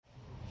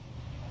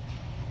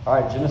All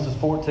right, Genesis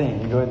 14. You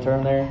can go ahead and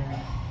turn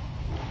there.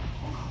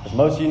 As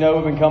most of you know,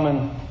 we've been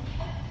coming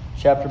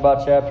chapter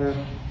by chapter,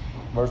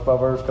 verse by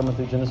verse, coming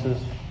through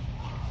Genesis.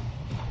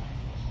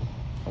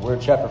 We're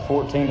at chapter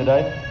 14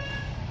 today.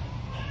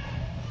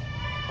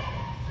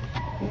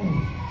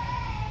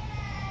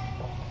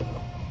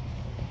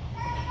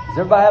 Does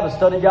everybody have a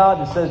study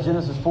guide that says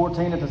Genesis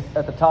 14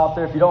 at the top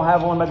there? If you don't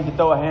have one, maybe you can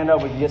throw a hand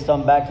up. We can get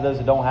some back to those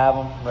that don't have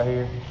them right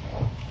here.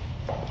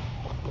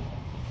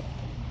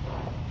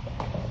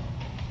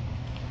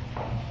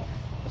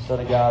 A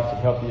study guide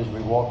to help you as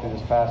we walk through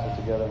this passage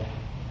together.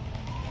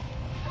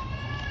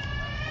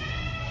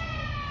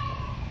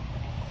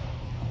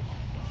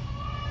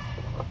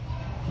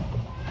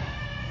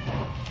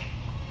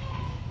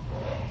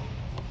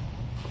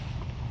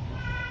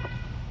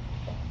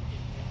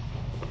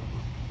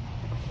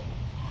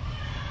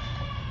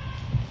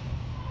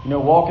 You know,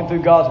 walking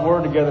through God's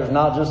Word together is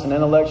not just an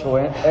intellectual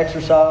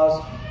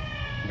exercise.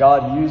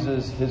 God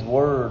uses His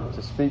Word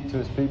to speak to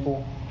His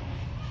people,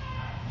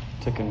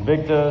 to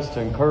convict us, to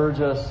encourage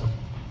us,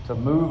 to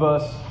move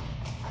us,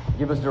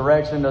 give us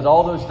direction, does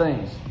all those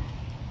things.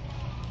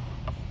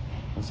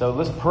 And so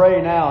let's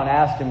pray now and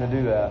ask Him to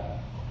do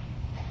that.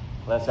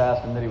 Let's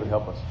ask Him that He would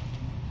help us.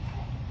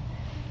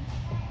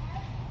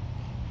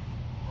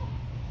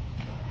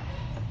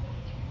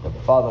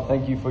 Father,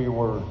 thank you for your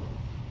Word.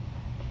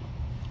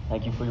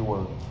 Thank you for your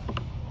Word.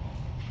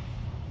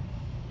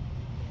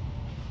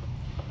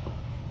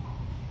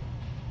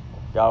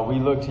 God, we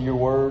look to your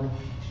Word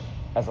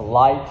as a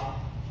light,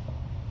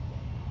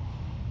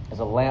 as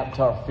a lamp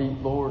to our feet,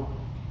 Lord.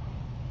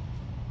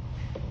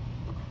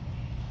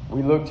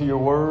 We look to your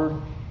Word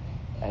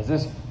as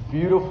this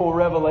beautiful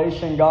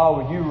revelation, God.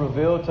 Would you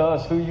reveal to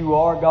us who you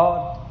are,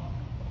 God?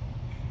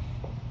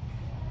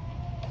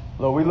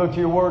 Lord, we look to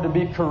your Word to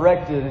be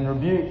corrected and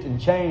rebuked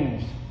and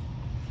changed.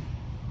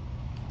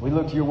 We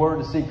look to your Word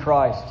to see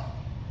Christ.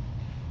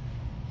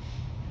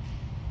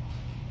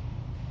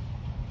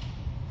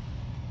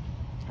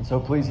 And so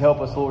please help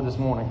us, Lord, this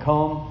morning.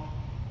 Come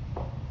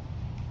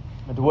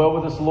and dwell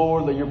with us,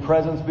 Lord. Let your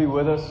presence be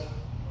with us.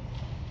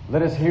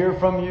 Let us hear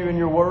from you in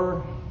your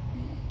Word.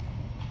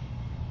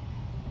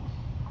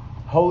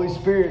 Holy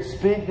Spirit,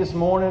 speak this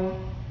morning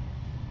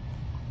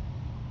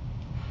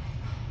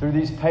through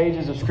these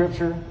pages of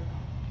Scripture.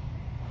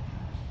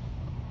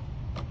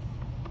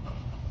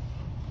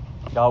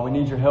 God, we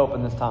need your help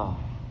in this time.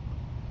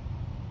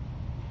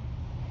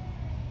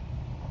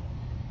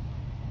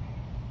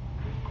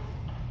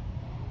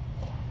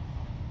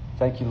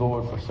 Thank you,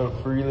 Lord, for so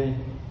freely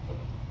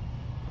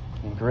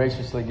and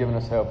graciously giving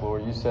us help,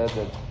 Lord. You said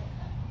that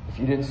if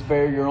you didn't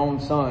spare your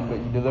own Son, but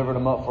you delivered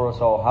him up for us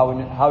all,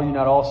 how you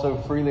not also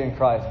freely in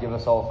Christ give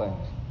us all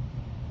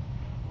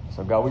things?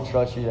 So, God, we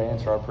trust you to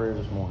answer our prayers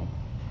this morning.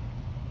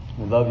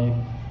 We love you.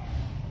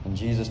 In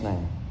Jesus'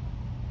 name,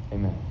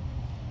 amen.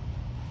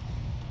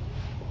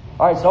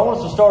 All right, so I want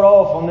us to start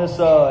off on this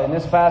in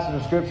this passage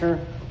of Scripture.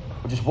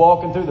 We're just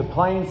walking through the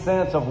plain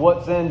sense of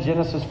what's in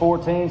Genesis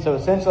 14. So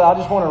essentially, I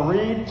just want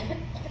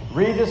to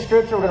read this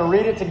Scripture. We're going to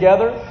read it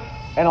together.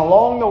 And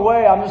along the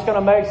way, I'm just going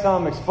to make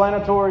some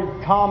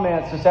explanatory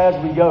comments just as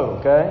we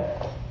go, okay?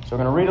 So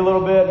we're going to read a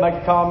little bit, make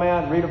a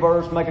comment, read a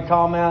verse, make a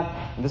comment.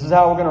 And this is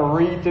how we're going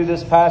to read through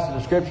this passage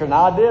of Scripture. And the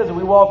idea is that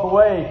we walk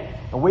away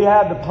and we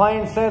have the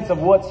plain sense of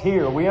what's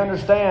here. We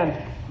understand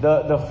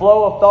the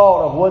flow of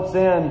thought of what's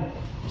in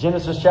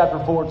Genesis chapter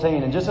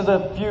 14. And just as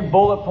a few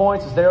bullet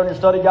points, it's there on your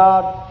study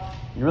guide.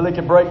 You really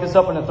can break this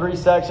up into 3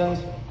 sections.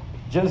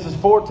 Genesis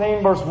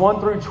 14, verse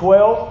 1 through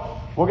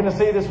 12. We're going to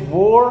see this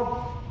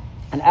war,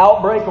 an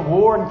outbreak of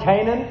war in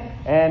Canaan.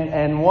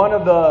 And one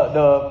of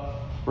the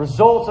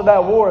results of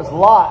that war is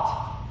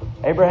Lot,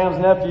 Abraham's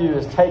nephew,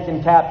 is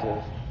taken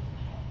captive.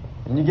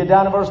 And you get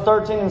down to verse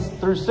 13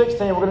 through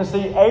 16, we're going to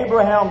see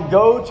Abraham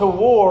go to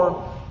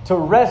war to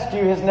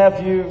rescue his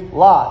nephew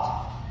Lot.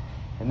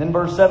 And then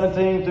verse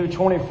 17 through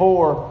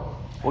 24,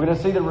 we're going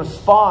to see the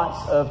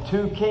response of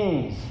 2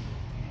 kings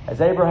as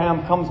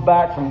Abraham comes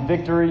back from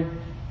victory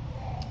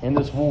in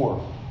this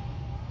war.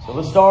 So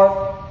let's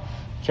start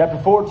chapter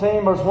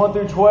 14, verse 1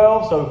 through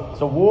 12. So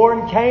it's a war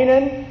in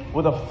Canaan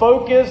with a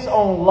focus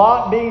on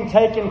Lot being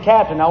taken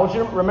captive. Now I want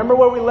you to remember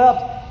where we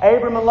left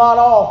Abram and Lot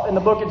off in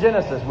the book of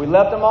Genesis. We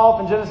left them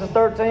off in Genesis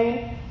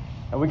 13.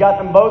 And we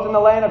got them both in the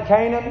land of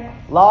Canaan.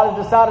 Lot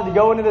has decided to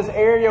go into this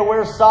area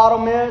where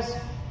Sodom is.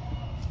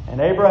 And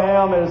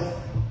Abraham is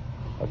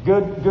a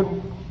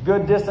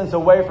good distance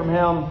away from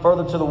him,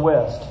 further to the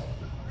west.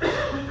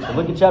 So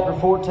look at chapter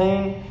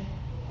 14,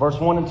 verse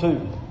 1 and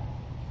 2.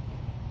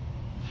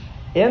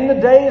 In the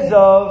days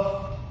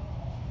of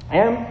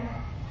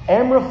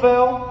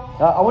Amraphel,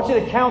 I want you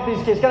to count these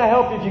kings. It's going to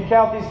help you if you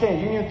count these kings.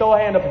 You can even throw a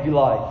hand up if you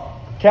like.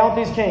 Count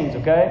these kings,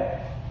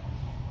 okay?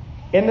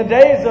 In the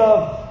days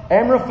of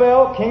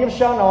Amraphel, king of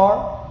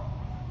Shinar,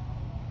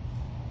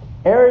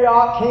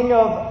 Arioch, king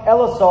of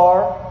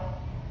Elasar,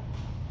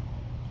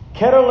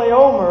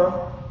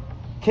 Kedorlaomer,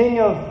 king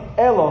of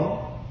Elam.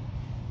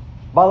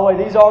 By the way,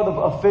 these are the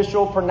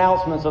official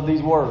pronouncements of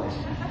these words.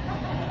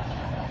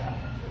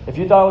 If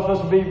you thought it was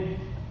supposed to be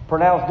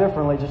pronounced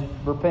differently, just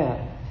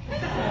repent.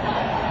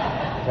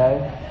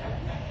 Okay?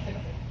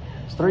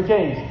 It's 3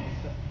 kings.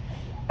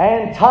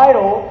 And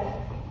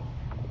title,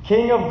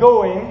 King of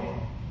Goyim.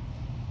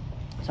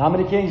 So how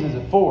many kings is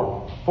it?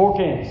 4. 4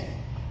 kings.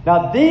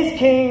 Now these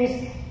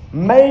kings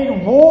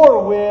made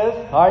war with,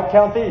 all right,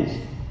 count these.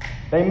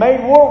 They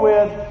made war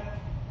with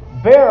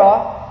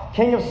Bera,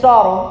 king of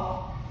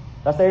Sodom.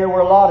 That's the area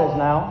where Lot is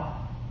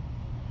now.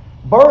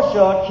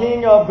 Bersha,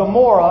 king of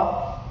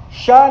Gomorrah.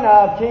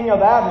 Shinar, king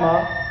of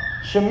Admah.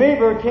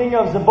 Shemeber, king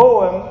of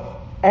Zeboim.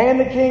 And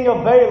the king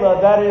of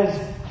Bela, that is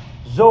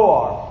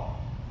Zoar.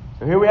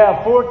 So here we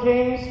have 4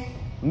 kings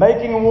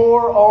making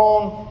war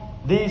on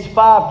these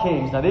 5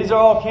 kings. Now these are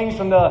all kings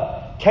from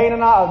the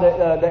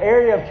Canaanite, the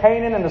area of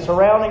Canaan and the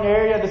surrounding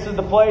area. This is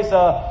the place,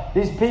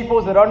 these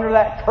peoples that are under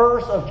that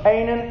curse of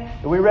Canaan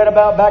that we read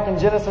about back in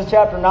Genesis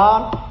chapter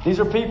 9. These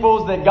are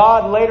peoples that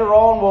God later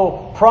on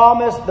will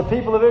promise the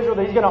people of Israel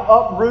that He's going to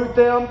uproot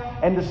them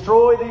and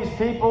destroy these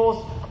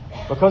peoples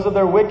because of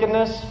their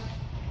wickedness.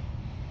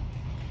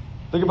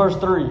 Look at verse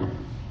 3.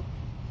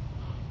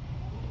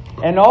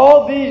 And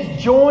all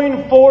these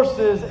joined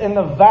forces in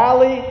the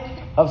valley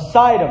of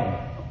Sidon,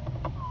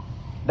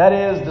 that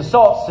is the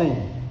Salt Sea.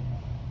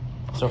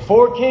 So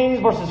 4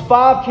 kings versus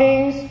 5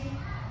 kings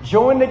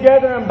joined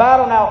together in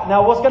battle.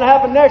 Now what's going to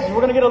happen next is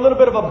we're going to get a little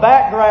bit of a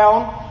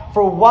background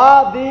for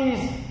why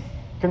these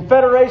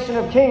confederation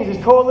of kings,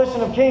 this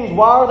coalition of kings,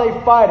 why are they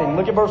fighting?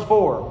 Look at verse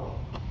 4.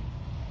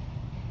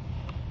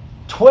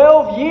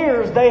 12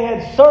 years they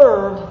had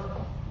served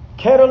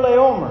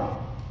Chedorlaomer.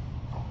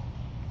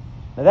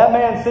 Now that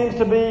man seems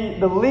to be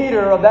the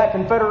leader of that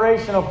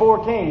confederation of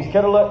 4 kings,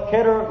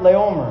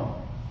 Chedorlaomer.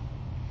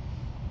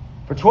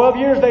 For 12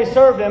 years they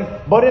served him,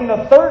 but in the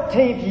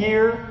 13th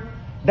year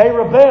they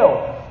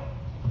rebelled.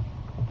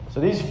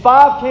 So these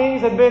 5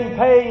 kings had been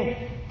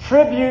paying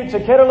tribute to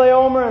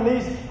Chedorlaomer and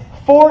these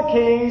 4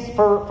 kings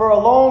for a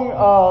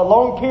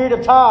long period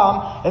of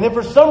time. And then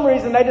for some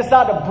reason they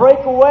decided to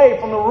break away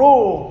from the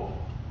rule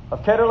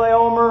of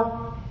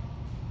Chedorlaomer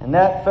and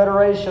that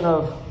federation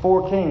of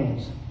 4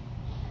 kings.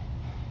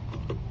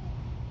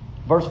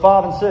 Verse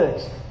 5 and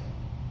 6.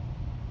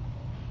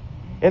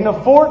 In the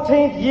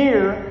 14th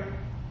year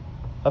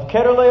of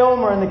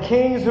Chedorlaomer and the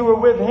kings who were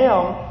with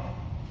him,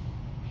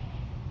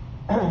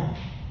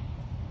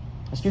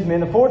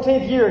 in the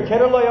 14th year,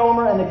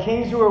 Chedorlaomer and the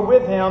kings who were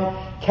with him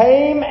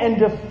came and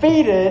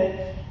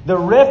defeated the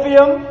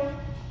Rephaim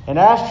and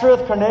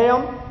Ashtreth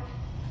Karnaim,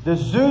 the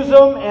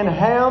Zuzim and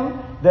Ham,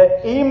 the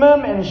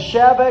Emim and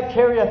Shabbat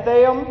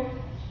Kiriathaim,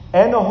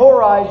 and the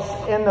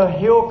Horites in the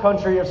hill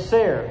country of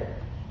Seir,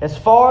 as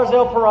far as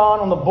El Paran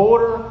on the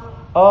border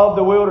of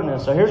the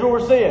wilderness. So here's what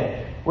we're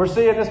seeing. We're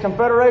seeing this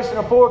confederation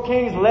of 4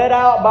 kings led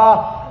out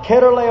by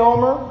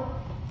Chedorlaomer.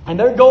 And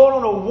they're going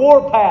on a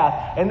war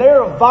path. And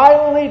they're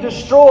violently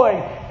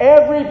destroying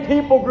every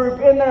people group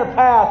in their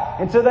path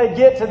until they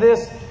get to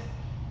this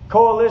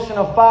coalition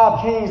of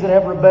 5 kings that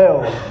have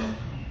rebelled.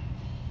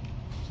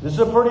 This is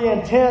a pretty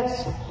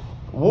intense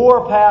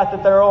war path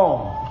that they're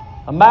on.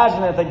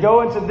 Imagine it. They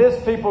go into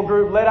this people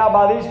group led out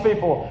by these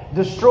people,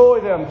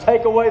 destroy them,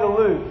 take away the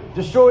loot.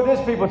 Destroy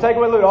this people, take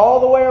away the loot, all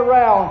the way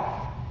around.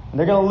 And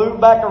they're going to loop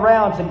back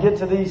around to get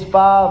to these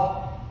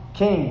 5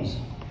 kings.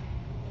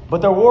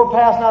 But their war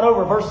path's not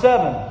over. Verse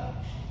 7.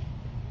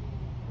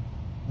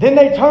 Then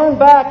they turned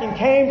back and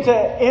came to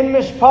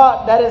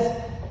En-Mishpat,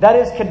 that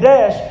is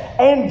Kadesh,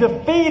 and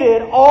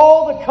defeated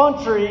all the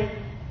country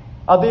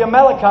of the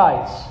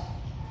Amalekites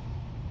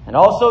and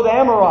also the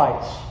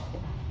Amorites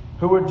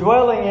who were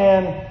dwelling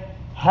in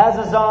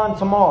Hazazon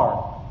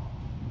Tamar.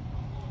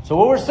 So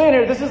what we're seeing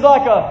here, it's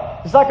like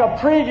a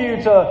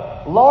preview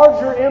to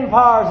larger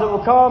empires that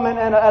will come and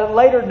at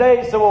later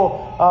dates that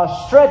will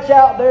stretch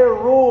out their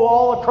rule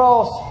all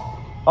across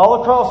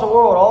the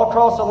world, all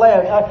across the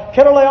land.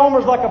 Chedorlaomer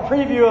is like a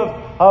preview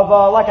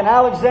of like an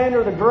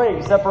Alexander the Great,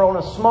 except for on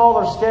a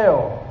smaller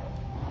scale.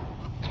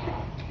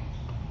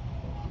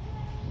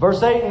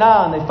 Verse 8 and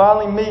 9, they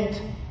finally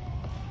meet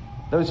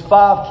those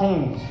 5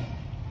 kings.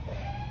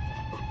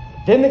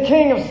 Then the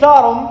king of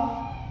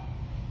Sodom,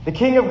 the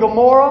king of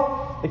Gomorrah,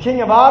 the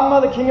king of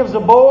Admah, the king of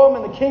Zeboim,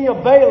 and the king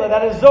of Bela,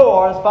 that is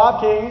Zoar, that's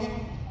 5 kings,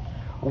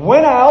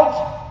 went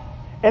out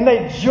and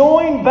they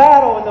joined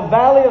battle in the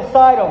valley of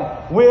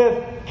Sidon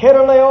with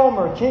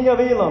Chedorlaomer, king of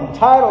Elam,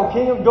 Tidal,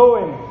 king of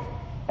Goim,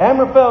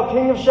 Amraphel,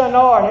 king of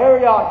Shinar, and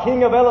Arioch,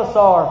 king of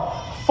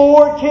Elasar.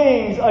 4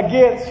 kings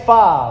against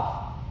 5.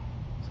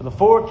 So the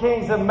 4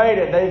 kings have made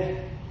it. They've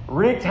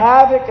wreaked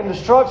havoc and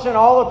destruction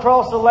all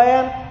across the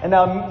land, and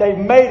now they've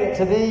made it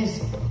to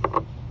these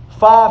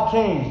 5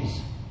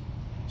 kings.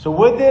 So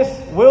will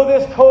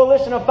this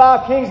coalition of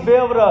 5 kings be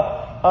able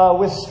to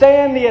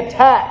withstand the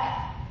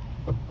attack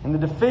and the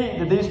defeat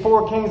that these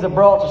 4 kings have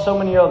brought to so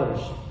many others?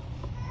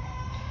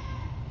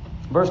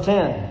 Verse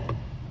 10.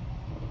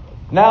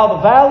 Now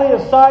the valley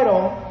of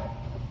Sidon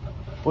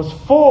was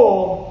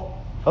full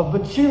of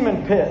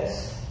bitumen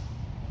pits.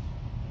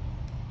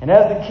 And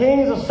as the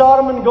kings of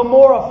Sodom and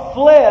Gomorrah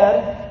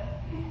fled,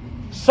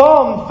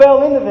 some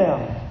fell into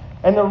them,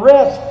 and the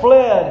rest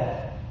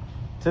fled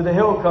to the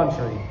hill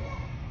country?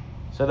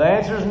 So the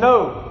answer is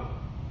no.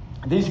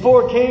 These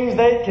 4 kings,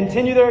 they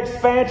continue their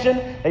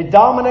expansion. They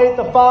dominate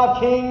the 5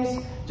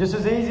 kings just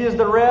as easy as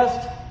the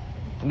rest.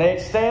 And they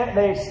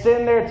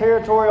extend their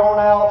territory on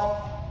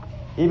out,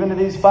 even to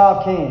these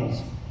 5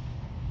 kings.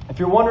 If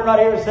you're wondering right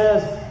here, it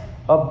says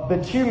a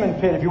bitumen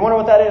pit. If you wonder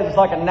what that is, it's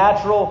like a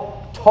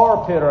natural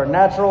tar pit or a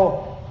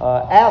natural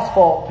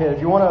asphalt pit.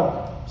 If you want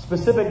a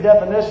specific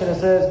definition, it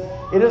says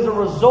it is a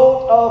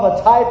result of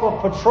a type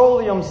of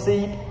petroleum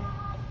seep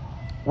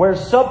where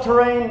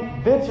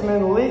subterranean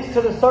bitumen leaks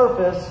to the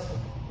surface,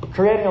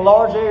 creating a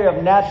large area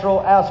of natural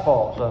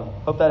asphalt. So,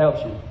 hope that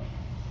helps you.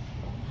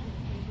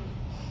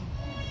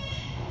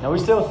 Now, we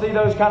still see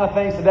those kind of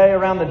things today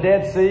around the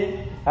Dead Sea.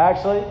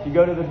 Actually, if you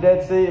go to the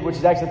Dead Sea, which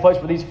is actually the place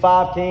where these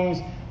 5 kings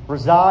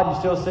reside, you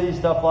still see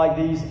stuff like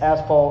these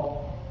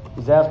asphalt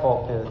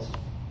pits.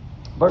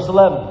 Verse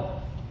 11.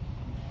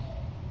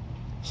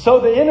 So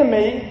the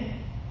enemy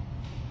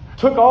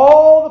took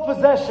all the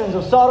possessions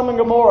of Sodom and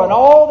Gomorrah and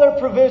all their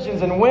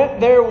provisions and went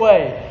their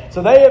way.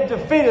 So they have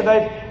defeated.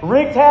 They've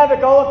wreaked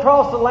havoc all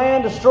across the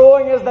land,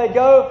 destroying as they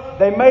go.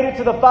 They made it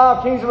to the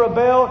 5 kings who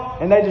rebelled,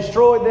 and they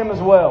destroyed them as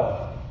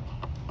well.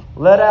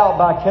 Led out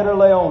by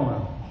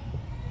Kedorlaomer.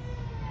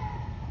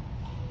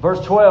 Verse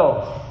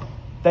 12.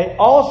 They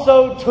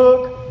also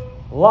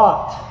took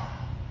Lot,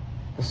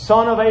 the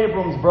son of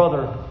Abram's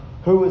brother,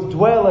 who was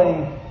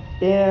dwelling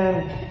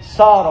in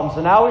Sodom.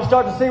 So now we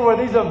start to see where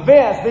these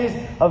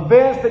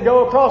events that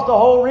go across the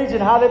whole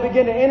region, how they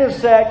begin to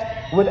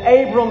intersect with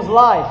Abram's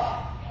life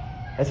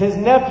as his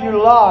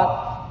nephew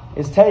Lot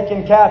is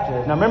taken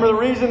captive. Now remember the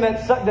reason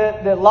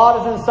that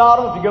Lot is in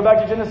Sodom, if you go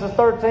back to Genesis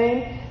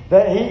 13,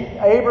 that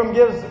Abram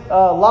gives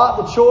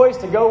Lot the choice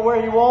to go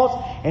where he wants,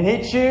 and he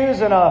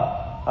chooses in a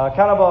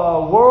kind of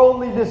a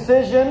worldly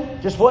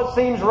decision, just what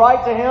seems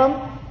right to him.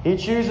 He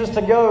chooses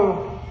to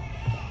go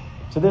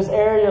to this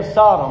area of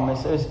Sodom.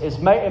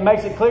 It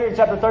makes it clear in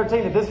chapter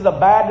 13 that this is a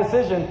bad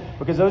decision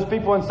because those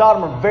people in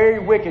Sodom are very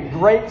wicked,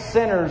 great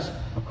sinners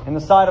in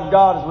the sight of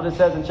God, is what it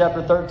says in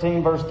chapter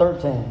 13, verse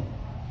 13.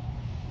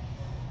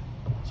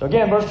 So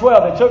again, verse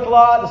 12, they took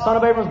Lot, the son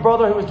of Abram's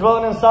brother, who was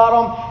dwelling in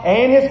Sodom,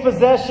 and his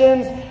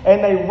possessions,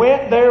 and they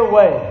went their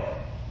way.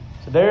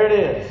 So there it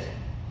is.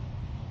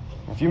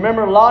 If you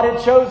remember, Lot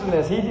had chosen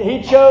this.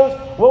 He chose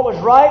what was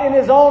right in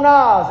his own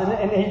eyes.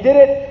 And he did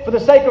it for the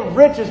sake of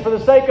riches, for the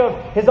sake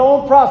of his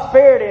own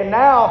prosperity. And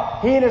now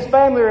he and his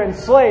family are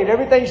enslaved.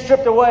 Everything's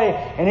stripped away,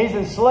 and he's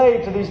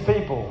enslaved to these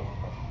people.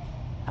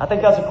 I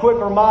think that's a quick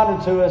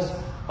reminder to us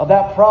of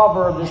that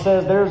proverb that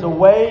says there's a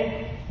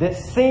way that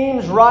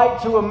seems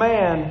right to a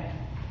man,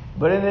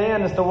 but in the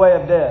end it's the way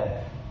of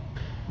death.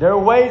 There are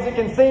ways that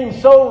can seem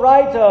so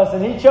right to us,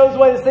 and he chose a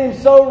way that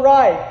seems so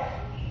right,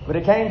 but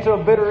it came to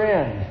a bitter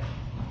end.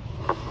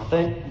 I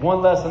think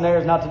one lesson there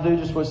is not to do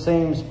just what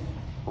seems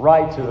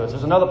right to us.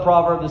 There's another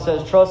proverb that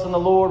says, trust in the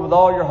Lord with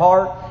all your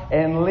heart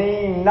and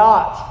lean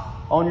not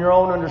on your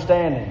own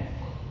understanding.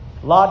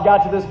 Lot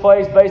got to this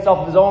place based off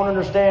of his own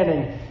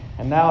understanding,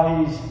 and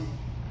now he's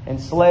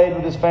enslaved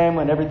with his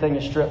family and everything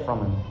is stripped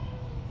from him.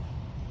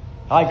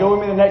 All right, go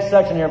with me to the next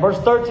section here. Verse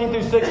 13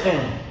 through 16.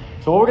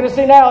 So what we're going to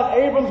see now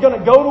is Abram's going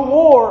to go to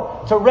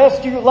war to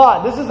rescue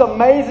Lot. This is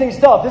amazing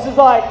stuff. This is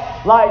like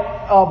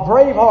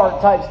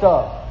Braveheart type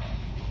stuff.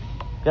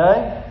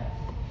 Okay?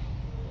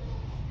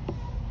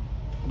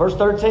 Verse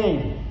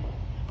 13.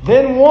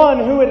 Then one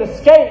who had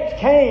escaped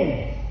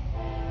came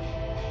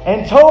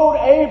and told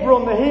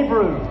Abram the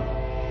Hebrew,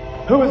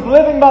 who was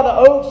living by the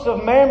oaks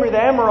of Mamre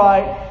the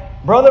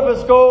Amorite, brother of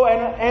Eshcol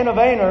and of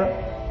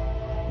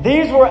Aner.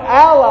 These were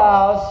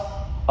allies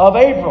of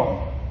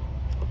Abram.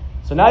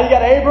 So now you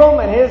got Abram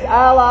and his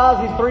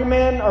allies. These 3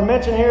 men are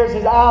mentioned here as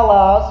his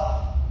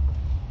allies.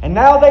 And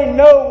now they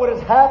know what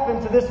has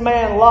happened to this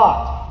man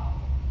Lot.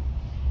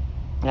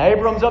 Now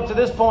Abram's up to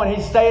this point,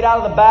 he stayed out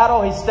of the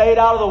battle, he stayed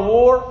out of the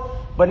war,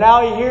 but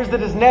now he hears that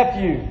his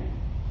nephew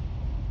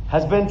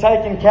has been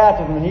taken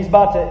captive and he's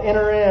about to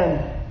enter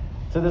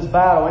into this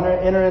battle,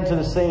 enter into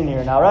the scene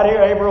here. Now right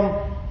here,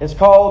 Abram is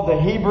called the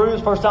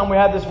Hebrews. First time we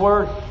have this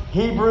word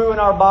Hebrew in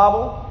our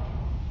Bible.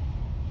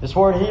 This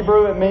word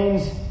Hebrew, it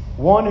means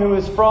one who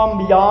is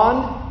from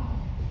beyond.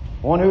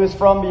 One who is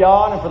from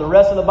beyond. And for the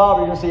rest of the Bible,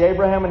 you're going to see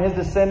Abraham and his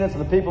descendants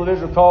and the people of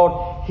Israel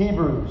called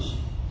Hebrews.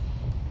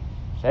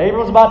 So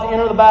Abram's about to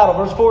enter the battle.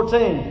 Verse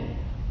 14.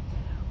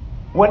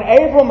 When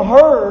Abram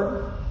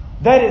heard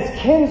that his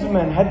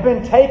kinsman had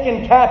been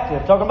taken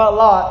captive, talking about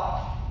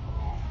Lot,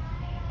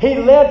 he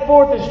led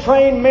forth his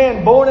trained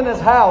men born in his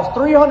house,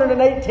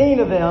 318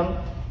 of them,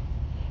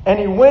 and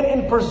he went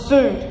in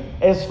pursuit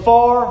as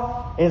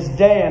far as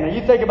Dan. Now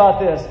you think about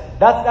this.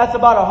 That's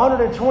about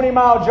a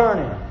 120-mile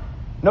journey.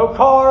 No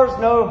cars,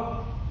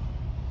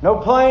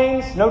 no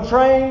planes, no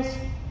trains.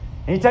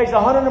 And he takes a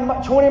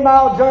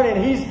 120-mile journey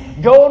and he's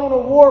going on a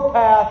war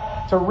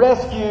path to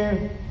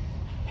rescue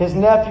his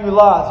nephew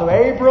Lot. So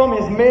Abram,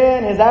 his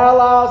men, his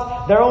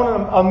allies, they're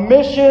on a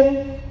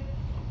mission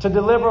to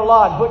deliver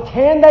Lot. But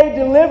can they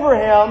deliver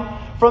him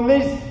from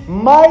these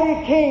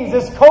mighty kings,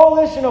 this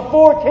coalition of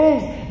 4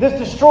 kings that's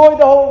destroyed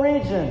the whole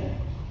region?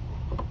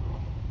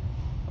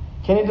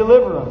 Can he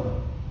deliver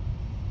them?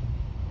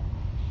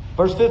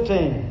 Verse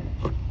 15.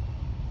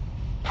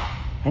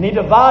 And he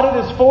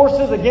divided his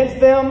forces against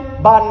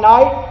them by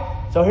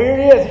night. So here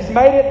it is. He's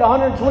made it the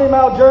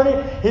 120-mile journey.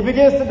 He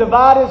begins to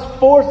divide his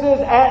forces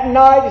at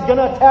night. He's going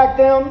to attack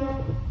them.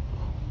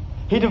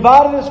 He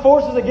divided his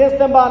forces against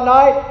them by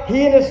night,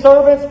 he and his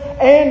servants,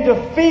 and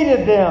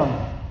defeated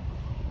them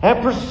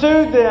and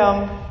pursued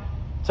them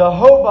to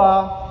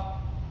Hobah,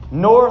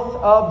 north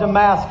of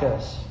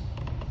Damascus.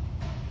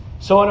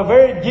 So in a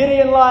very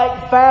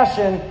Gideon-like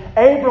fashion,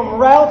 Abram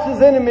routs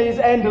his enemies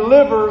and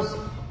delivers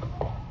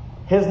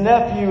his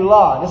nephew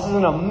Lot. This is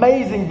an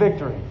amazing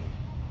victory.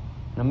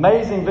 An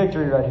amazing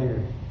victory right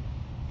here.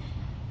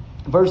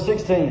 Verse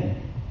 16.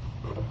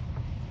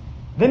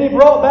 Then he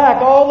brought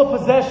back all the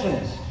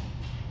possessions,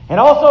 and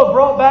also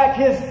brought back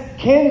his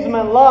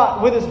kinsman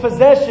Lot with his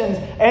possessions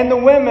and the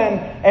women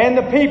and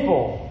the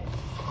people.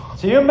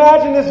 So you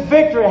imagine this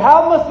victory.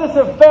 How must this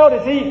have felt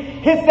as he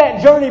hits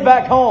that journey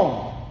back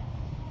home?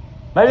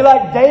 Maybe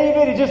like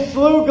David, he just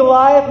slew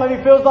Goliath. Maybe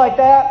he feels like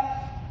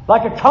that.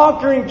 Like a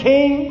conquering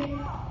king.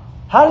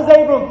 How does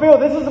Abram feel?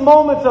 This is a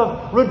moment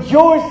of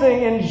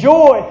rejoicing and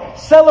joy,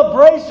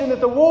 celebration that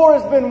the war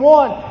has been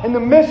won and the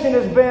mission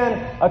has been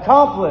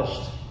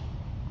accomplished.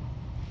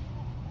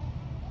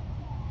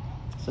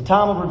 It's a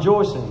time of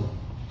rejoicing.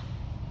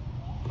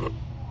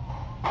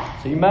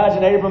 So you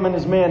imagine Abram and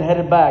his men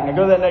headed back. Now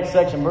go to that next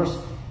section, verse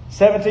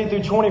 17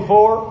 through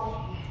 24.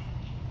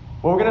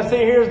 What we're going to see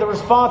here is the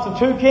response of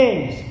two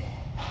kings.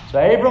 So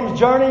Abram's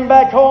journeying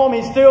back home.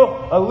 He's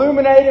still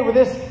illuminated with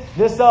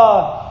this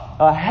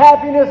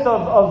happiness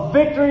of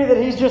victory that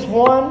he's just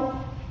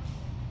won.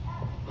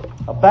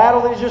 A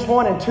battle that he's just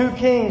won. And two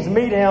kings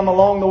meet him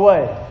along the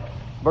way.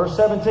 Verse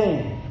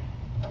 17.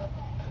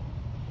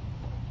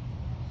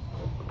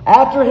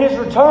 After his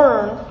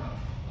return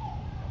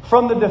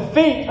from the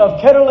defeat of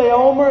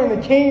Chedorlaomer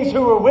and the kings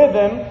who were with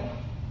him,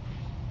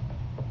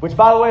 which,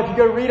 by the way, if you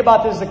go read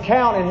about this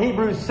account in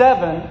Hebrews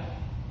 7,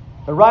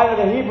 the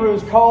writer of the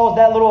Hebrews calls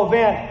that little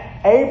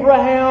event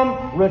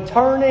Abraham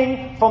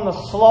returning from the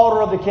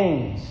slaughter of the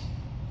kings.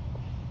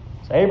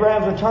 So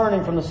Abraham's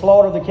returning from the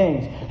slaughter of the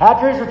kings.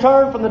 After his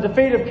return from the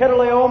defeat of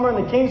Chedorlaomer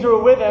and the kings who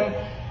were with him,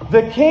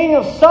 the king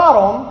of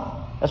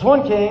Sodom, that's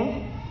one king,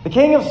 the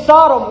king of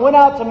Sodom went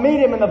out to meet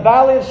him in the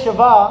valley of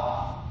Shavah,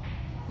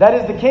 that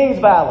is the king's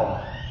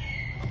valley.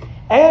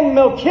 And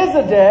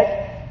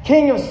Melchizedek,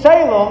 king of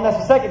Salem, that's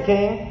the second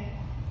king,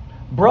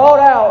 brought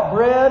out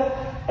bread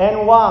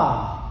and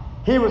wine.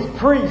 He was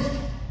priest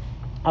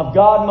of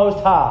God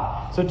Most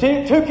High. So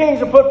two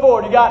kings are put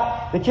forward. You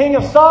got the king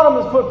of Sodom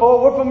is put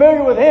forward. We're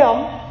familiar with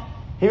him.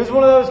 He was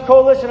one of those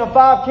coalition of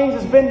 5 kings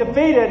that's been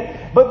defeated.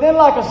 But then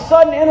like a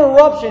sudden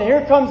interruption,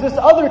 here comes this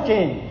other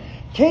king.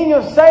 King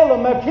of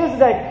Salem,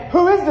 Melchizedek.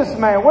 Who is this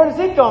man? Where does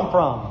he come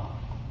from?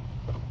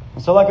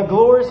 And so like a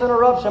glorious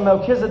interruption,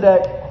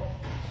 Melchizedek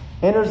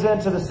enters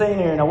into the scene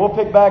here. Now we'll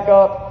pick back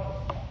up.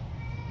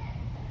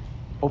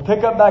 We'll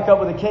pick up back up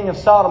with the king of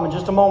Sodom in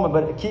just a moment.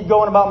 But keep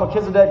going about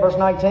Melchizedek, verse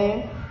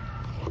 19.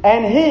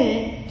 And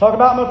he, talk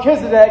about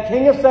Melchizedek,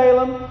 king of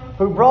Salem,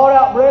 who brought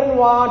out bread and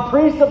wine,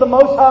 priest of the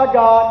Most High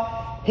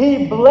God.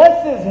 He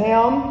blesses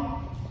him.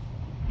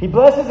 He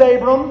blesses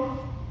Abram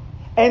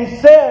and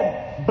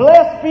said,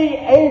 Blessed be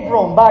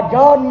Abram by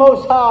God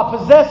Most High,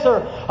 possessor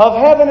of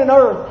heaven and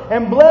earth.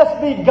 And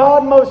blessed be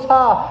God Most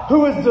High,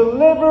 who has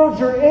delivered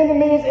your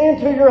enemies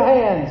into your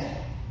hands.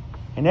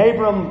 And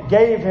Abram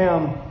gave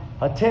him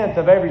 1/10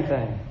 of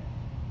everything.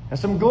 And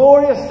some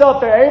glorious stuff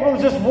there.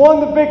 Abram's just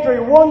won the victory,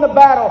 won the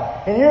battle.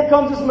 And here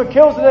comes this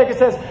Melchizedek and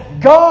says,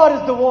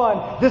 God is the one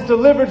that's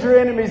delivered your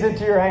enemies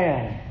into your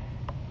hand.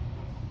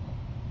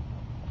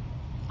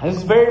 And this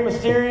is very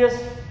mysterious.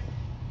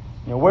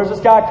 Where's this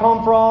guy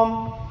come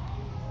from?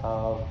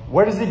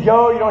 Where does he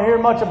go? You don't hear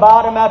much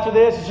about him after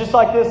this. It's just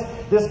like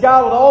this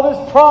guy with all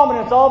this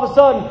prominence all of a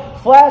sudden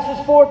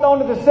flashes forth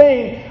onto the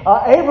scene.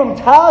 Abram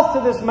ties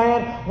to this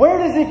man. Where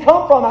does he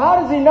come from?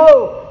 How does he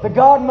know the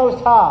God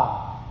Most High?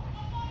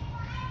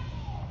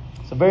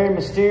 It's a very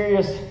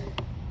mysterious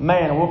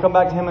man, and we'll come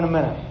back to him in a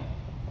minute.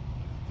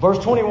 Verse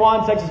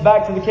 21 takes us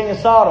back to the king of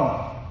Sodom.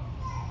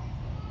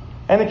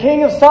 And the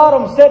king of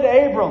Sodom said to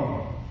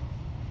Abram,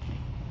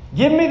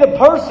 Give me the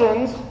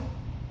persons,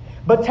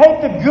 but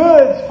take the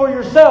goods for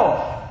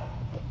yourself.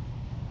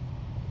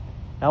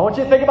 Now I want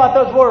you to think about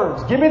those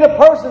words. Give me the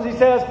persons, he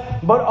says,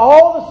 but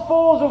all the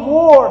spoils of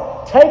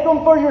war, take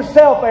them for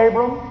yourself,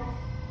 Abram.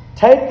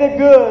 Take the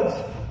goods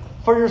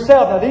for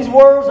yourself. Now these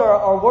words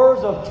are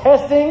words of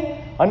testing.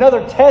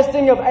 Another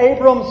testing of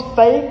Abram's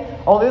faith.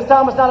 Only this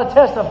time it's not a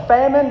test of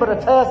famine, but a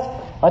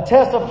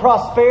test of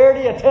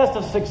prosperity, a test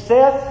of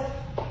success.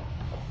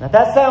 Now if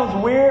that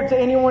sounds weird to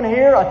anyone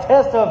here, a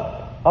test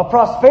of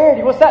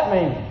prosperity, what's that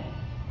mean?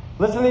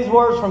 Listen to these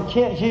words from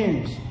Kent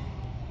Hughes.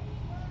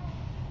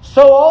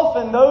 So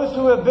often those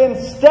who have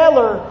been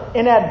stellar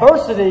in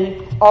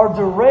adversity are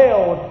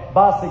derailed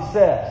by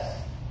success.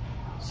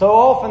 So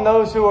often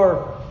those who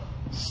are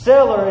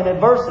stellar in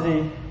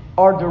adversity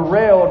are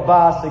derailed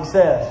by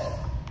success.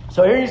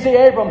 So here you see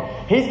Abram.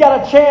 He's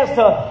got a chance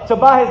to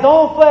by his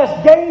own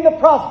flesh, gain the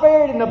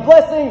prosperity and the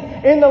blessing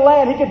in the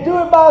land. He could do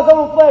it by his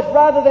own flesh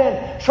rather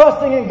than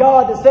trusting in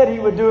God that said He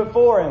would do it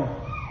for him.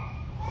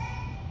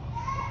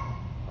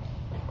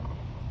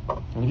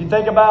 And if you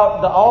think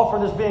about the offer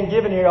that's being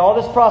given here, all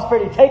this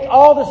prosperity, take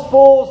all the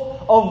spoils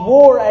of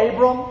war,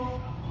 Abram.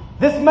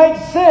 This makes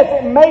sense.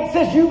 It makes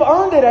sense. You've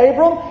earned it,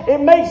 Abram.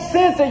 It makes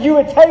sense that you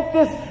would take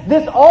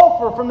this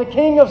offer from the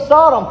king of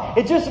Sodom.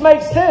 It just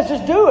makes sense.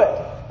 Just do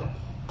it.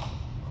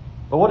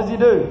 But what does he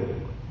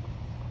do?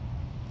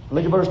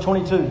 Look at verse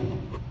 22.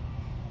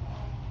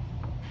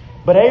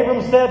 But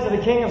Abram said to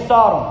the king of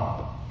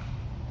Sodom,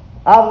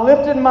 I've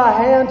lifted my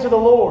hand to the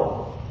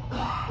Lord,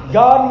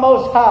 God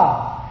Most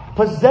High,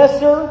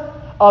 possessor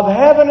of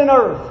heaven and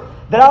earth,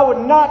 that I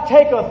would not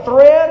take a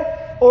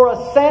thread or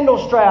a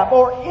sandal strap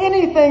or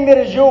anything that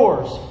is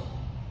yours,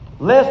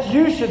 lest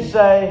you should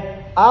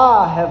say,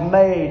 I have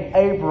made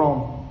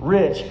Abram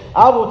rich.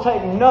 I will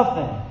take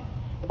nothing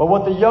but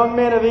what the young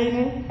men have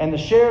eaten and the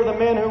share of the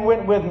men who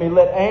went with me.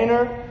 Let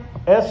Aner,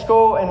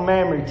 Eshcol, and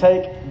Mamre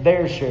take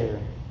their share.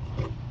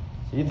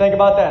 So you think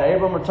about that.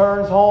 Abram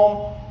returns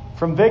home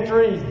from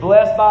victory. He's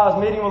blessed by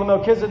his meeting with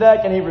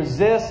Melchizedek, and he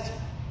resists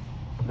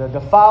the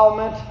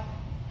defilement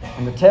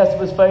and the test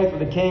of his faith with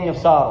the king of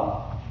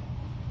Sodom.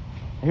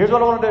 Here's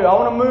what I want to do. I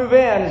want to move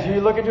in, as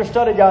you look at your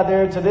study guide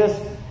there, to this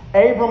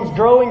Abram's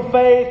growing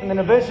faith, and then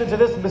eventually to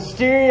this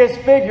mysterious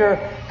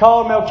figure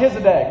called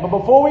Melchizedek. But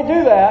before we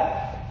do that,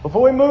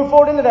 before we move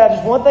forward into that,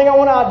 just one thing I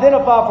want to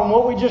identify from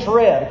what we just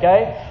read,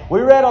 okay?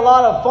 We read a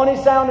lot of funny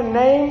sounding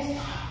names,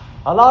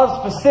 a lot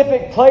of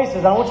specific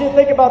places. I want you to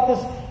think about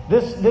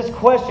this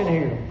question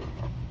here.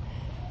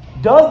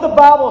 Does the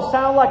Bible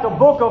sound like a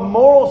book of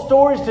moral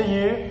stories to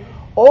you,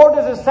 or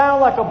does it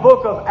sound like a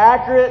book of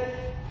accurate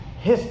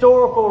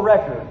historical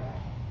record?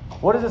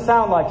 What does it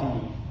sound like to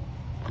you?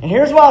 And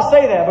here's why I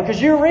say that.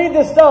 Because you read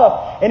this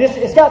stuff and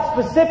it's got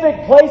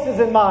specific places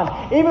in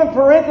mind. Even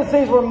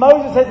parentheses where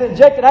Moses has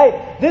injected,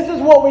 hey, this is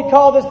what we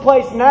call this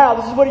place now.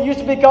 This is what it used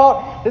to be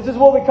called. This is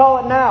what we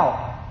call it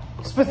now.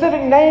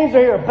 Specific names are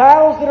here.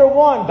 Battles that are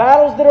won.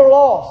 Battles that are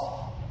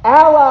lost.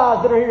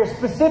 Allies that are here.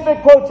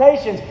 Specific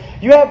quotations.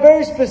 You have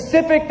very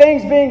specific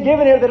things being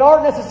given here that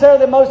aren't necessarily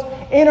the most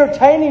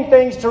entertaining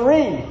things to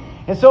read.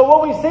 And so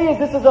what we see is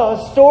this is a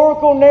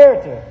historical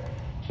narrative.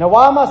 Now,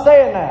 why am I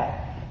saying that?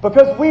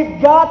 Because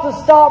we've got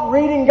to stop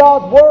reading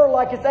God's Word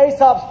like it's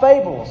Aesop's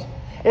fables.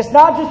 It's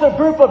not just a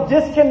group of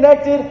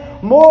disconnected,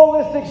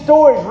 moralistic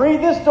stories. Read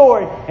this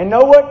story and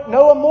know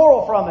a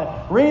moral from it.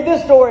 Read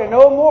this story and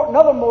know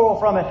another moral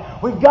from it.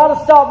 We've got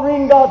to stop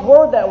reading God's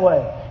Word that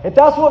way. If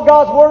that's what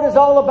God's Word is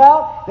all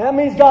about, then that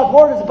means God's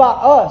Word is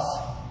about us.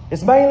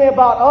 It's mainly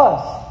about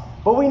us.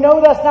 But we know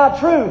that's not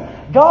true.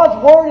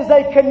 God's Word is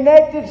a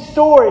connected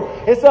story.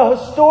 It's a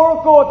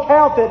historical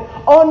account that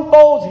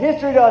unfolds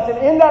history to us.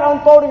 And in that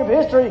unfolding of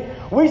history,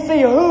 we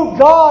see who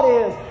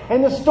God is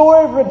and the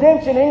story of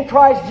redemption in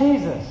Christ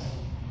Jesus.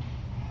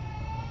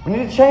 We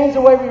need to change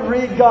the way we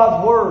read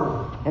God's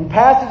Word. And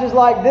passages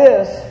like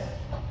this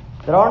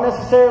that aren't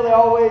necessarily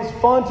always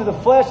fun to the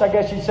flesh, I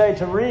guess you'd say,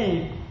 to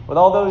read with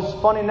all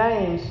those funny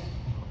names,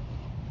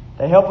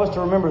 they help us to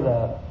remember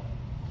that.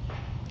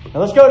 Now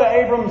let's go to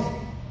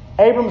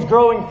Abram's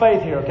growing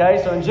faith here,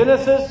 okay? So in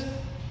Genesis,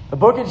 the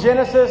book of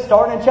Genesis,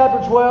 starting in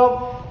chapter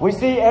 12, we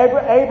see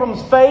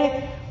Abram's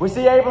faith. We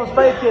see Abram's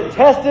faith get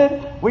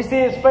tested. We see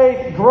his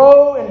faith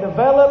grow and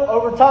develop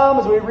over time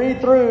as we read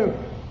through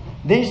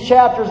these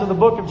chapters of the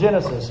book of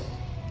Genesis.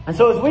 And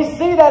so as we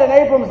see that in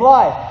Abram's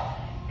life,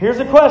 here's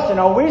a question.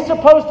 Are we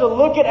supposed to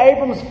look at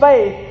Abram's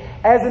faith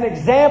as an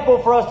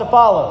example for us to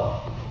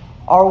follow?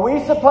 Are we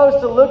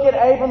supposed to look at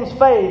Abram's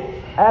faith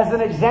as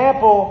an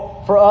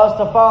example for us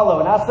to follow?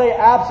 And I say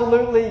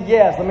absolutely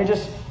yes. Let me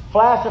just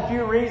flash a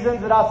few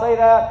reasons that I say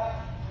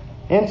that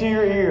into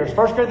your ears.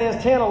 1 Corinthians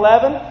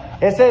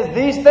 10:11, it says,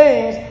 these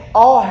things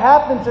all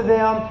happened to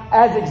them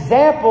as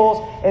examples,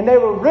 and they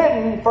were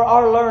written for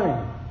our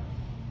learning.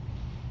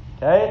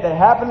 Okay? They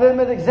happened to them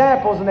as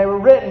examples, and they were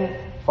written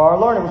for our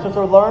learning. We're supposed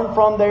to learn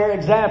from their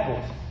examples.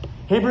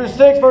 Hebrews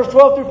 6, verse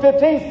 12 through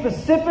 15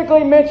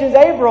 specifically mentions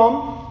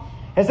Abram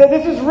and said,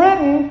 this is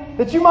written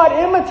that you might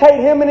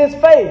imitate him in his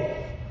faith.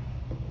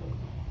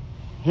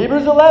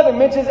 Hebrews 11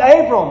 mentions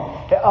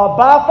Abram.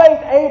 By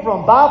faith,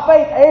 Abram. By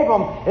faith,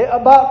 Abram.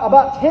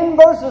 About 10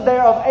 verses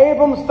there of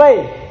Abram's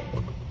faith.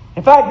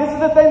 In fact, this is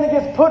the thing that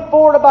gets put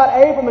forward about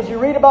Abram as you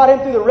read about him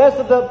through the rest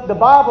of the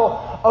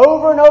Bible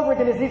over and over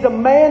again, is he's a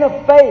man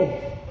of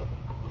faith.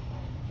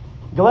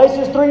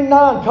 Galatians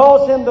 3:9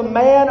 calls him the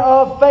man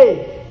of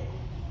faith.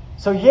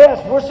 So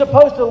yes, we're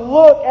supposed to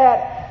look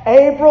at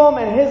Abraham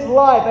and his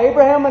life,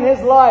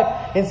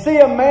 and see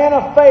a man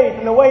of faith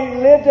and the way he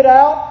lived it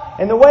out,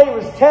 and the way he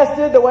was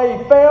tested, the way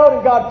he failed,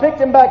 and God picked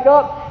him back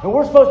up. And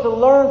we're supposed to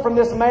learn from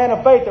this man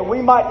of faith that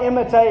we might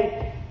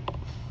imitate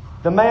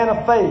the man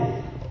of faith.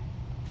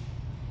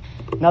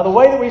 Now, the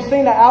way that we've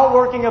seen the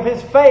outworking of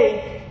his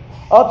faith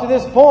up to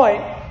this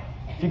point,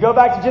 if you go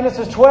back to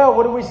Genesis 12,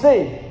 what do we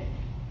see?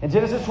 In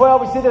Genesis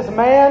 12, we see this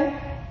man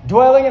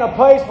dwelling in a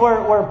place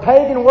where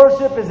pagan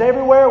worship is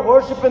everywhere,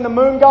 worshiping the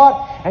moon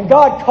god, and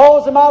God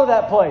calls him out of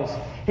that place.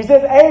 He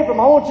says,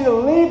 Abram, I want you to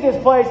leave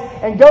this place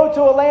and go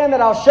to a land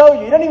that I'll show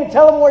you. He doesn't even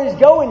tell him where he's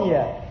going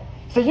yet.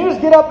 So you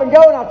just get up and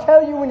go, and I'll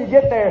tell you when you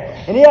get there.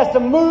 And he has to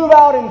move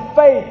out in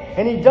faith,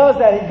 and he does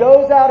that. He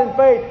goes out in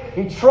faith.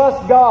 He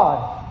trusts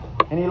God,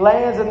 and he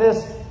lands in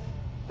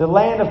the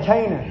land of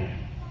Canaan.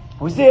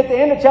 We see at the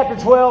end of chapter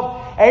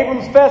 12,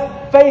 Abram's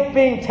faith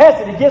being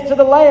tested. He gets to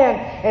the land,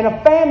 and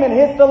a famine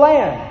hits the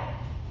land.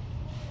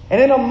 And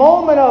in a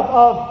moment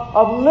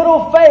of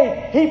little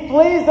faith, he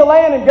flees the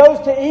land and goes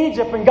to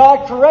Egypt, and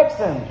God corrects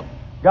him.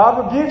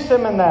 God rebukes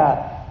him in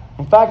that.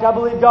 In fact, I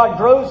believe God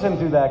grows him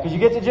through that. Because you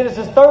get to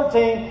Genesis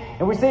 13,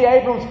 and we see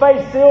Abram's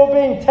faith still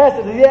being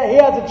tested. He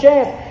has a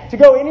chance to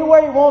go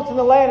anywhere he wants in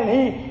the land,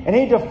 and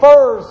he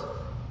defers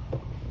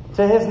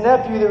to his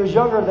nephew that was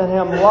younger than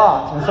him,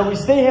 Lot. And so we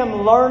see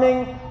him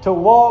learning to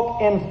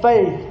walk in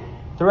faith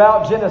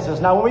throughout Genesis.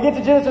 Now, when we get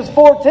to Genesis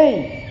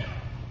 14,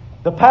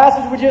 the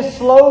passage we just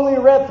slowly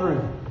read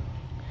through,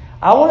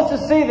 I want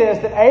us to see this,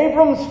 that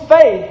Abram's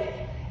faith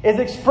is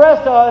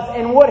expressed to us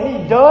in what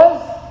he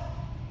does,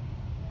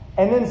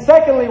 and then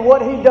secondly,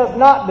 what he does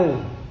not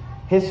do.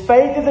 His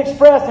faith is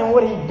expressed in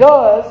what he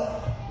does,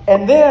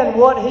 and then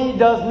what he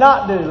does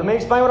not do. Let me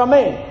explain what I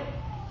mean.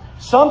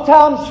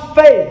 Sometimes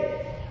faith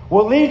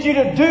will lead you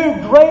to do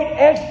great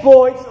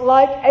exploits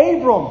like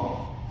Abram.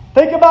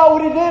 Think about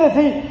what he did as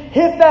he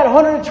hits that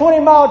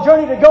 120-mile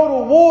journey to go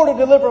to war to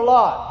deliver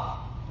Lot.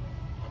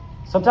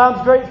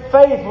 Sometimes great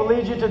faith will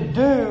lead you to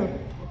do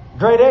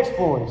great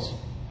exploits.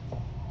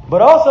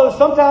 But also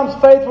sometimes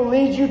faith will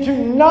lead you to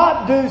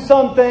not do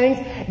some things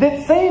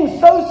that seem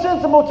so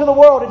sensible to the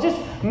world. It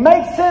just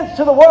makes sense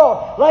to the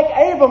world. Like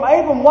Abram.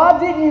 Abram, why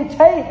didn't you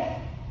take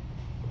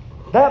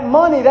that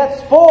money, that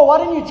spoil? Why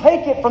didn't you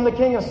take it from the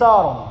king of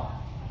Sodom?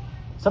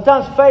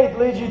 Sometimes faith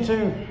leads you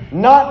to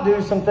not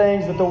do some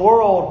things that the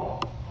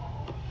world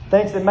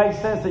thinks it makes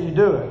sense that you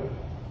do it.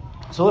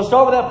 So let's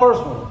start with that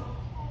first one.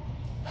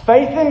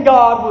 Faith in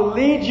God will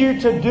lead you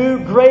to do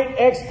great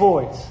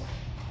exploits.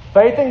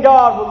 Faith in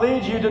God will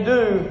lead you to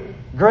do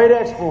great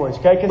exploits.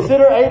 Okay,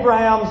 consider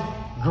Abraham's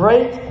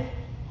great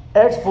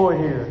exploit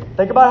here.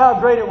 Think about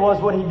how great it was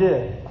what he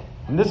did.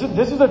 And this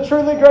is a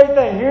truly great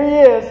thing. Here he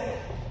is,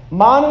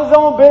 minding his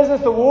own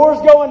business. The war's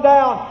going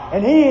down,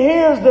 and he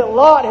hears that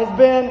Lot has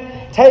been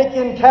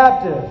taken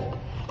captive.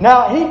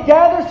 Now he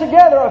gathers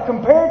together a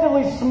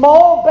comparatively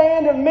small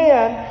band of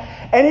men,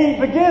 and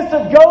he begins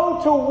to go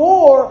to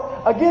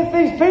war against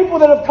these people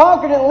that have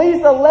conquered at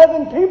least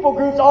 11 people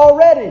groups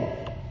already.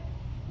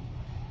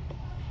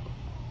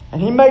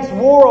 And he makes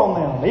war on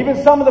them.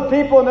 Even some of the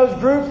people in those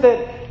groups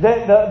that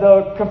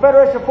the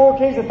Confederation of Four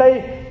Kings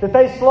that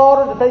they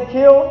slaughtered, that they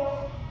killed.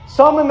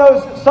 Some in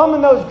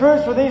those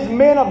groups were these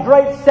men of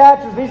great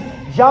stature,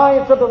 these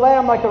giants of the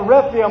land like the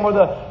Rephaim or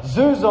the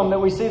Zuzim that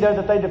we see there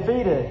that they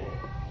defeated.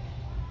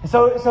 And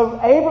so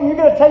Abram, you're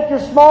going to take your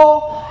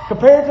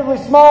comparatively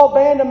small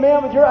band of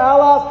men with your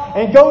allies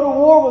and go to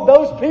war with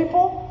those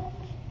people?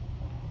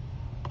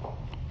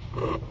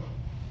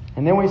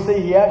 And then we see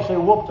he actually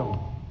whooped them.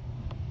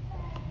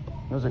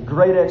 It was a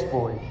great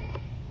exploit.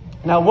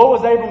 Now, what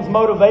was Abram's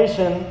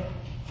motivation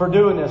for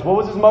doing this? What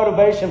was his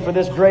motivation for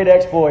this great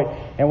exploit?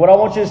 And what I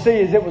want you to see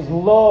is it was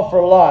love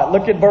for Lot.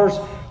 Look at verse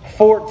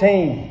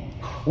 14.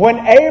 When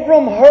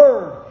Abram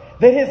heard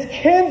that his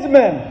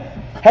kinsmen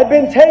had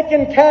been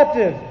taken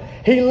captive,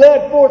 he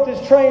led forth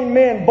his trained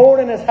men, born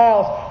in his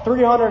house,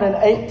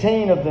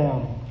 318 of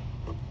them.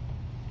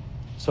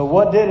 So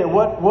what did it?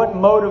 What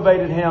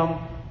motivated him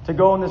to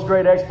go on this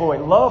great exploit?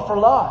 Love for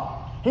Lot.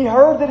 He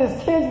heard that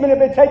his kinsmen had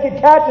been taken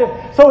captive,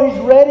 so he's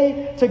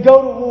ready to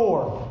go to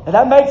war. And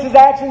that makes his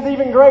actions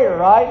even greater,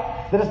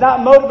 right? That it's not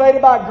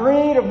motivated by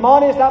greed of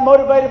money. It's not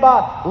motivated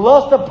by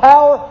lust of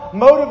power.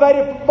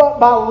 Motivated by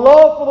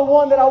love for the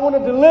one that I want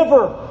to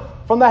deliver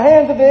from the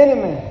hands of the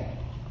enemy.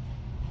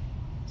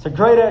 It's a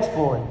great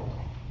exploit.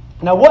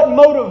 Now, what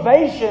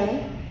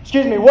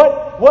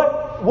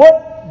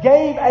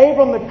gave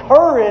Abram the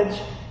courage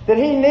that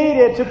he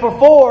needed to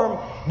perform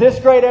this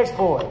great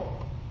exploit?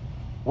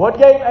 What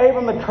gave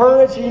Abram the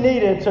courage he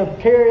needed to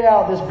carry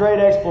out this great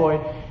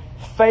exploit?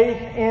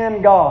 Faith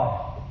in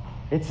God.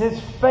 It's his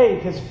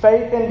faith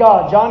in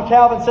God. John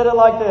Calvin said it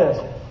like this.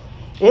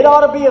 It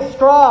ought to be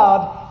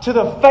ascribed to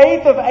the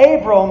faith of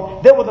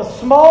Abram that with a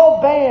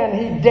small band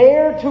he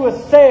dared to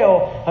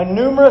assail a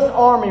numerous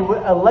army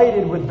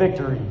elated with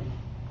victory.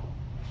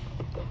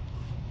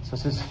 So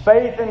it's his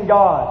faith in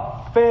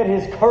God fed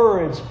his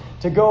courage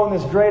to go on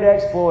this great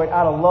exploit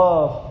out of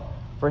love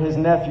for his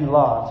nephew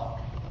Lot.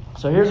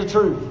 So here's the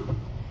truth.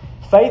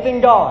 Faith in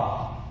God.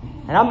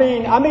 And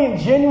I mean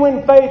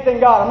genuine faith in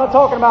God. I'm not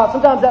talking about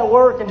sometimes that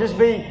word can just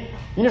be,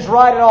 you just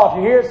write it off.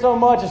 You hear it so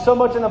much, it's so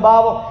much in the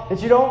Bible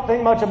that you don't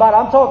think much about it.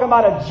 I'm talking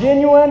about a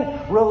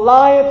genuine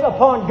reliance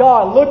upon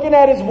God, looking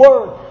at His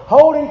Word,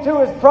 holding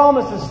to His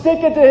promises,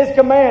 sticking to His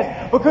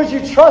commands because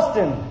you trust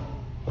Him.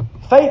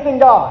 Faith in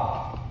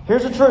God.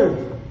 Here's the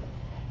truth.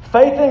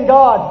 Faith in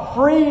God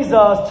frees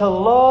us to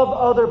love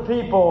other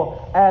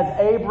people as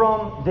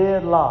Abram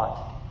did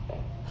Lot.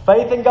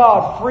 Faith in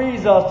God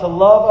frees us to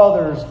love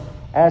others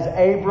as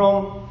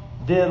Abram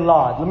did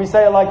Lot. Let me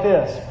say it like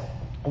this.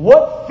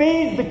 What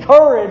feeds the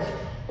courage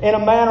in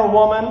a man or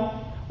woman?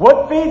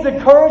 What feeds the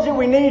courage that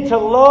we need to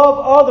love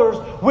others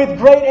with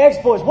great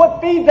exploits? What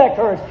feeds that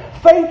courage?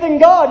 Faith in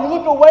God. You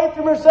look away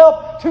from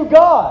yourself to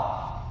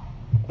God.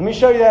 Let me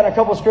show you that in a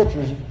couple of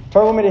scriptures.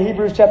 Turn with me to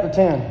Hebrews chapter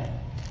 10.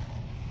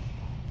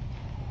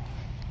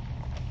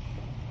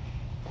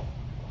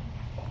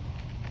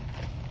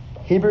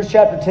 Hebrews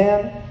chapter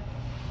 10.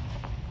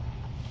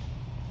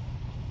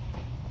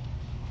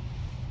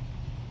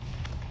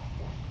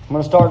 I'm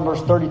going to start in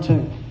verse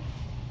 32.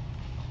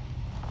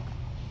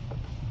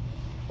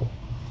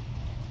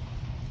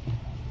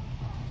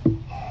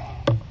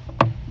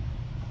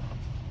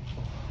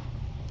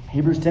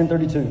 Hebrews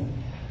 10:32.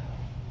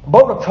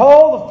 But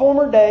recall the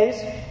former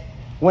days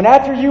when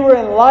after you were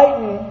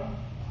enlightened,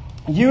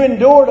 you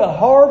endured a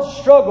hard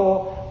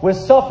struggle with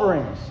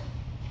sufferings.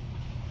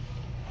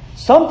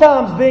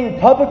 Sometimes being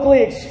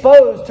publicly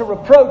exposed to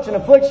reproach and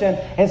affliction,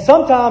 and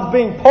sometimes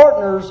being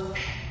partners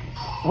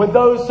with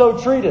those so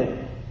treated.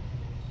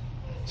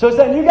 So it's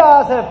saying you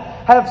guys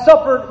have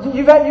suffered,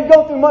 you've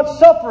gone through much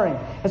suffering.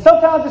 And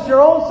sometimes it's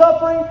your own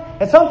suffering,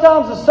 and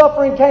sometimes the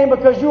suffering came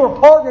because you were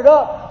partnered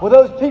up with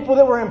those people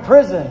that were in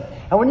prison.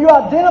 And when you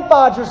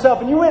identified yourself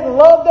and you went and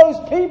loved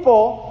those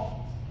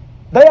people,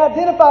 they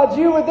identified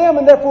you with them,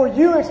 and therefore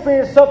you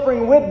experienced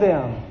suffering with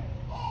them.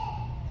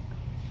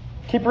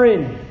 Keep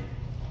reading.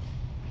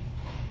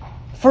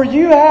 For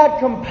you had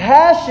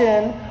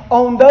compassion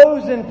on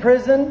those in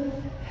prison,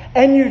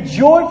 and you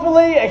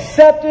joyfully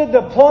accepted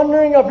the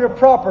plundering of your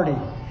property.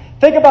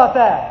 Think about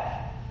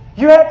that.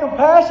 You had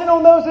compassion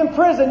on those in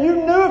prison. You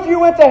knew if you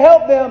went to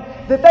help them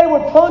that they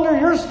would plunder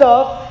your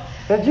stuff,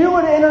 that you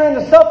would enter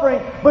into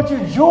suffering, but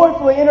you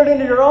joyfully entered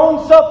into your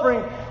own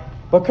suffering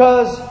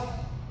because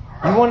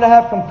you wanted to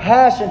have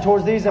compassion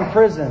towards these in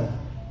prison.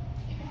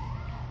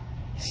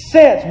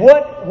 Since,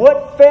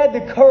 what fed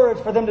the courage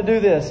for them to do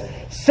this?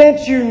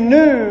 Since you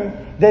knew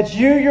that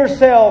you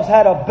yourselves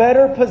had a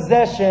better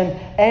possession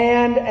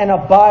and an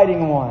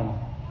abiding one.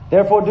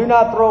 Therefore, do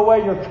not throw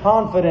away your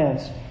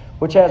confidence,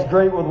 which has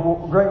great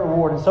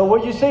reward. And so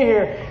what you see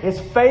here is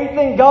faith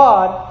in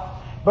God,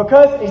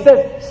 because he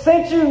says,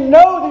 since you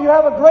know that you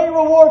have a great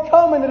reward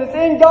coming, that it's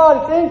in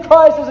God, it's in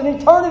Christ, there's an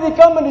eternity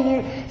coming to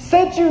you,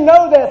 since you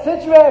know that,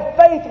 since you have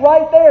faith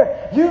right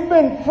there, you've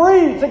been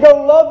free to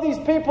go love these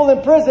people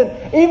in prison,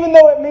 even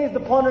though it means the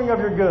plundering of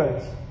your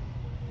goods.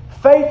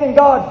 Faith in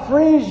God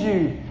frees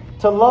you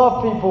to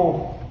love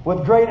people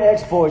with great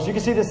exploits. You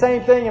can see the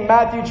same thing in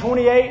Matthew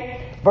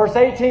 28, verse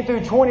 18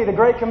 through 20, the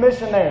Great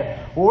Commission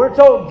there, where we're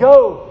told,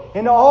 go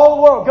into all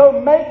the world,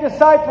 go make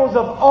disciples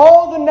of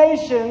all the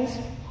nations.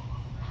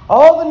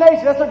 All the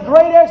nations. That's a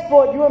great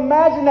exploit. You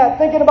imagine that,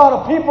 thinking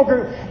about a people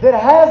group that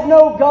has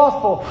no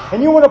gospel,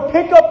 and you want to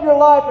pick up your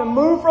life and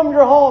move from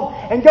your home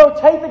and go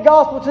take the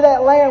gospel to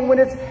that land when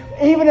it's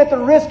even at the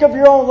risk of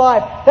your own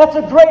life. That's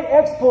a great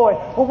exploit.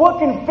 But what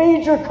can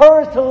feed your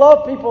courage to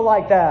love people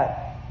like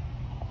that?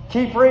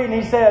 Keep reading.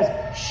 He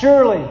says,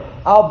 surely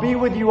I'll be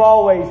with you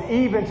always,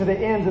 even to the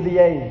ends of the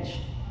age.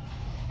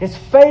 It's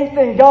faith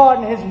in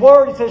God and His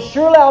Word. He says,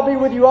 surely I'll be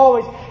with you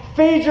always.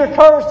 Feed your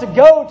courage to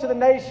go to the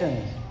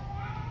nations.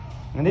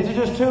 And these are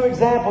just two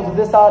examples of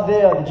this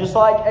idea that just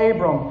like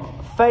Abram,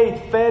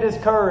 faith fed his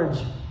courage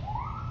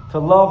to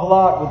love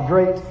Lot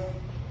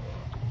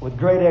with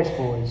great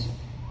exploits.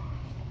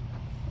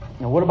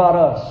 Now, what about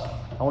us?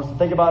 I want us to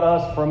think about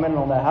us for a minute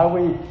on that. How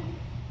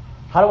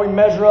do we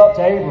measure up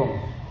to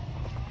Abram?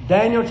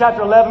 Daniel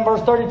chapter 11,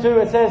 verse 32,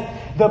 it says,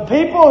 the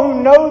people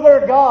who know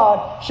their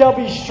God shall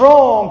be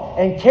strong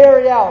and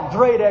carry out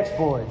great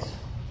exploits.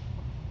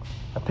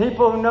 The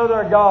people who know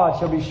their God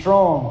shall be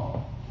strong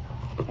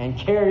and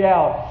carry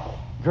out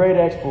great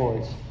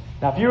exploits.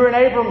 Now, if you were in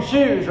Abram's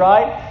shoes,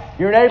 right?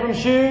 You're in Abram's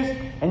shoes,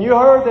 and you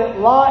heard that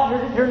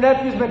Lot, your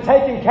nephew's been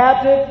taken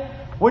captive.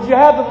 Would you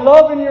have the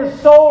love in your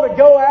soul to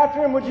go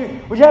after him? Would you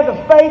have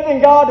the faith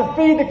in God to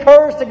feed the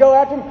courage to go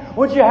after him?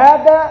 Would you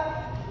have that?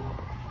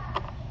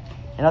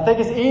 And I think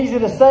it's easy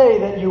to say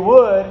that you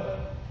would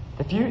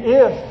if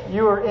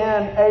you were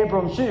in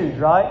Abram's shoes,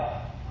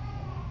 right?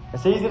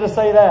 It's easy to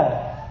say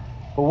that.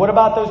 But what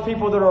about those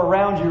people that are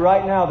around you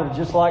right now that are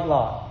just like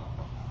Lot?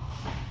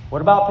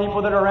 What about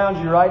people that are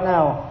around you right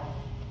now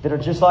that are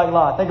just like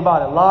Lot? Think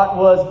about it. Lot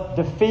was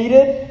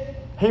defeated.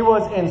 He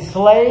was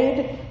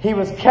enslaved. He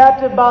was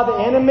captured by the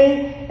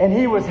enemy. And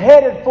he was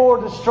headed for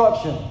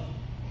destruction.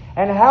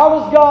 And how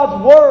does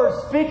God's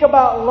Word speak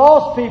about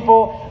lost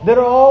people that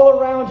are all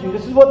around you?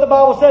 This is what the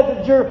Bible says,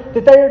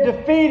 that they are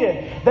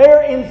defeated. They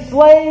are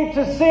enslaved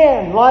to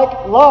sin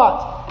like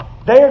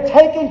Lot. They are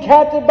taken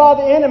captive by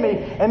the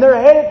enemy. And they're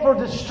headed for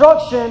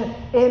destruction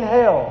in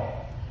hell.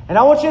 And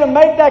I want you to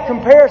make that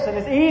comparison.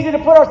 It's easy to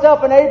put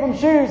ourselves in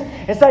Abram's shoes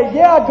and say,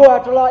 yeah, I'd go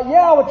after Lot.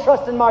 Yeah, I would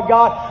trust in my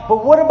God.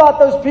 But what about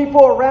those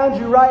people around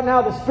you right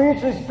now that,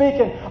 spiritually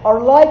speaking, are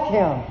like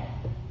him?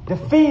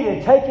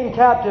 Defeated, taken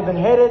captive, and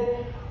headed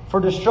for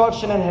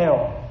destruction and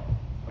hell.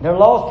 There are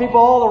lost people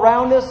all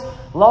around us,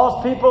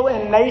 lost people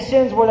in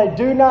nations where they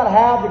do not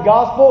have the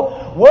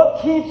gospel.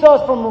 What keeps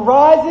us from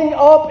rising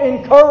up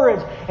in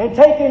courage and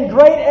taking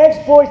great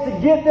exploits to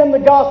get them the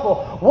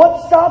gospel?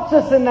 What stops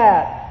us in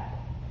that?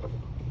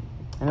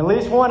 And at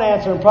least one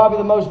answer, and probably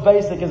the most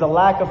basic, is a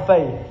lack of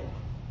faith.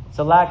 It's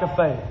a lack of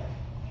faith.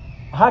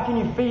 How can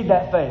you feed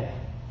that faith?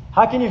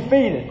 How can you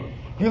feed it?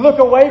 You look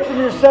away from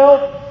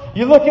yourself.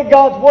 You look at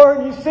God's Word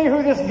and you see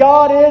who this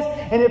God is,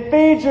 and it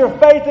feeds your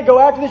faith to go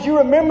after this. You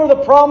remember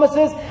the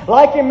promises,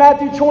 like in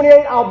Matthew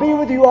 28, I'll be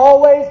with you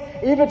always,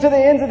 even to the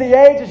ends of the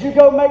age, as you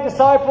go make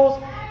disciples.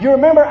 You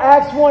remember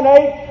Acts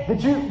 1:8,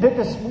 that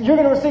you're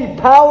going to receive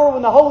power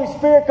when the Holy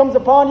Spirit comes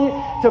upon you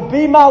to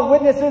be my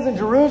witnesses in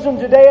Jerusalem,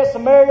 Judea,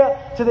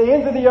 Samaria, to the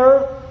ends of the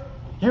earth.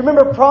 You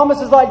remember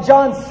promises like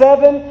John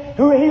 7,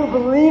 who he who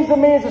believes in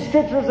me, as the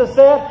Scriptures have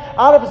said,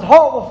 out of his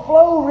heart will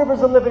flow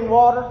rivers of living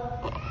water.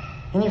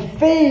 And you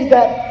feed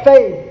that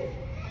faith.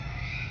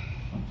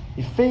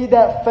 You feed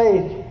that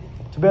faith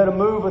to be able to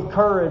move with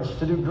courage,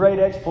 to do great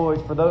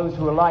exploits for those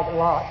who are like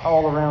Lot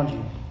all around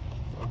you.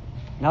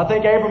 Now I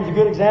think Abram's a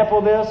good example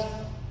of this.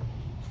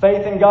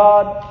 Faith in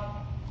God,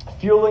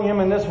 fueling him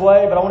in this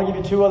way. But I want to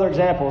give you two other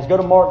examples. Go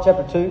to Mark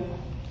chapter 2.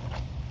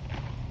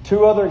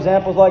 Two other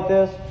examples like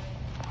this.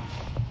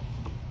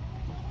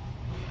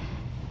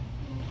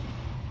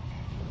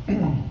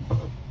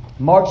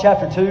 Mark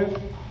chapter 2.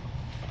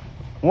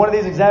 One of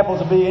these examples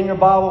will be in your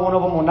Bible. One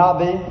of them will not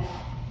be.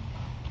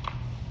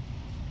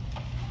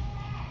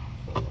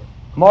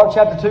 Mark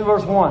chapter 2,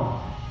 verse 1.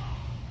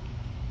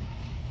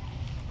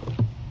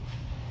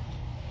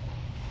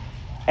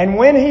 And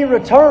when he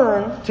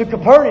returned to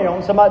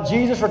Capernaum, so about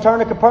Jesus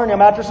returned to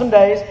Capernaum after some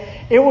days,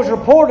 it was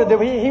reported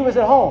that he was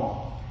at home.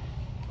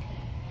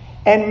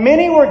 And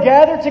many were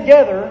gathered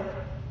together,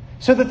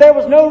 so that there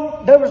was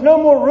no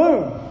more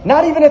room,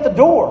 not even at the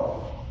door.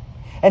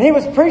 And he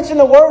was preaching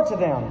the word to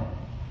them.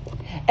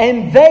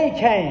 And they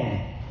came.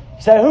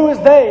 You say, who is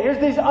they? Here's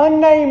these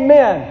unnamed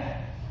men.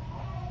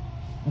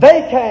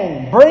 They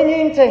came,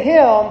 bringing to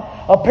him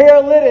a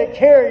paralytic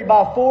carried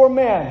by 4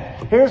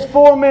 men. Here's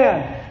 4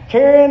 men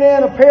carrying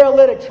in a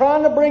paralytic,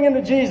 trying to bring him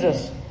to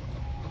Jesus.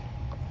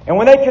 And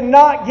when they could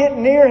not get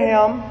near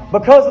him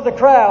because of the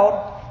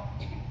crowd,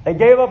 they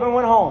gave up and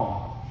went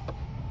home.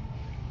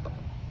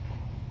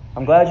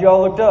 I'm glad you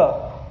all looked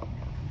up.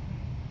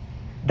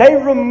 They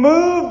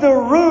removed the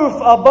roof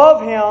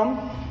above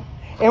him.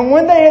 And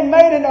when they had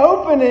made an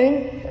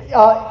opening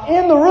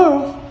in the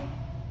roof,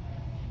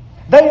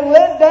 they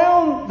let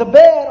down the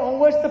bed on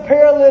which the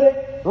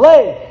paralytic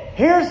lay.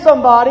 Here's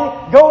somebody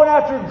going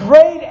after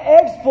great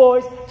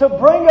exploits to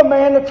bring a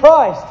man to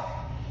Christ.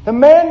 The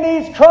man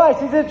needs Christ.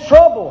 He's in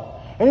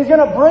trouble. And he's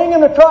going to bring him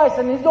to Christ.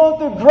 And he's going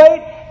through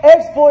great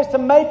exploits to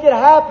make it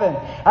happen.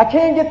 I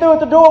can't get through at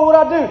the door.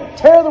 What do I do?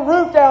 Tear the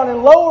roof down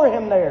and lower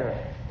him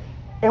there.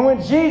 And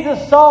when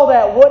Jesus saw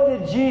that, what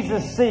did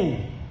Jesus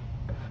see?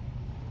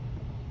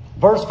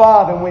 Verse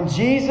 5, and when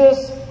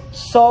Jesus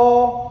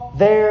saw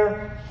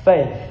their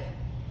faith,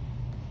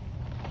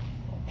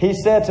 he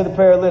said to the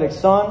paralytic,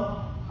 son,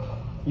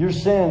 your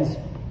sins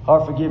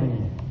are forgiven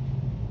you.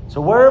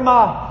 So where are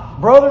my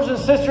brothers and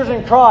sisters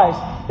in Christ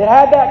that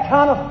had that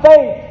kind of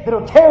faith that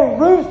will tear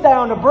roofs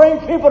down to bring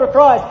people to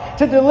Christ,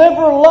 to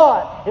deliver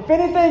Lot? If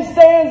anything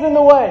stands in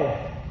the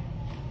way,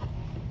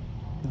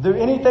 do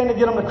anything to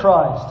get them to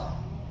Christ.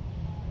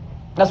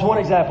 That's one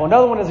example.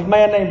 Another one is a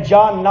man named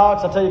John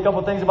Knox. I'll tell you a couple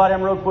of things about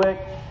him real quick.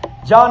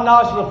 John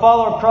Knox was a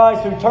follower of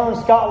Christ who turned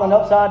Scotland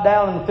upside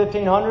down in the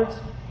 1500s.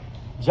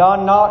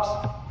 John Knox.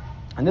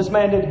 And this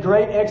man did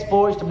great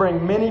exploits to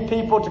bring many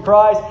people to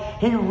Christ.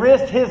 He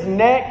risked his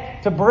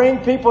neck to bring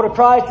people to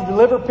Christ, to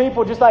deliver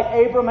people, just like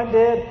Abram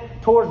did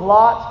towards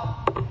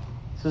Lot.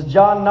 This is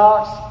John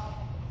Knox.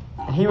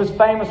 And he was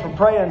famous for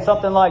praying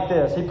something like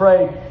this. He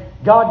prayed,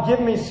 God,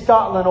 give me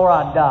Scotland or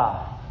I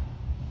die.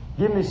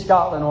 Give me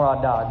Scotland or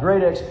I die.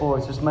 Great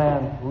exploits this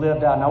man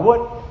lived out. Now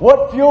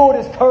what fueled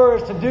his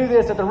courage to do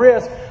this at the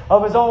risk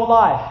of his own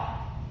life?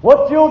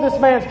 What fueled this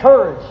man's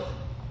courage?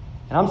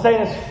 And I'm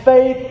saying it's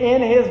faith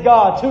in his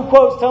God. 2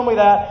 quotes tell me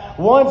that.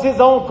 One's his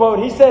own quote.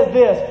 He says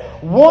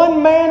this,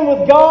 one man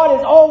with God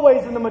is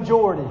always in the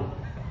majority.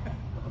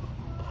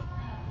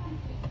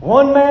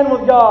 One man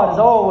with God is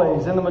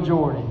always in the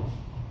majority.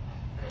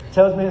 It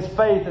tells me his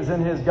faith is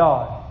in his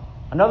God.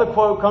 Another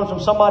quote comes from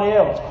somebody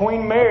else.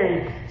 Queen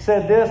Mary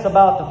said this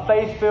about the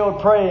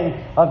faith-filled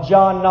praying of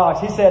John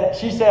Knox.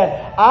 She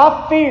said,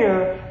 I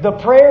fear the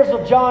prayers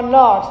of John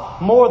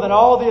Knox more than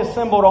all the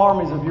assembled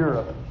armies of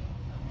Europe.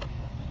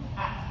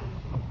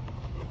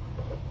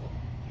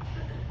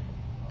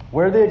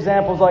 Where are the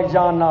examples like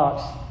John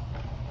Knox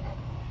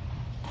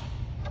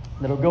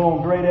that'll go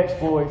on great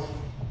exploits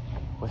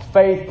with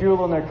faith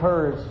fueling their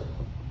courage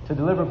to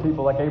deliver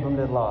people like Abram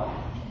did Lot? All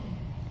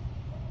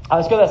right,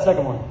 let's go to that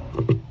second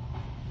one.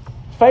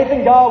 Faith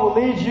in God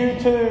will lead you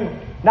to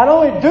not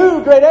only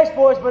do great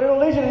exploits, but it will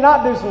lead you to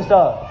not do some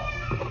stuff.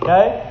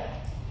 Okay?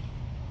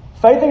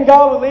 Faith in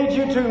God will lead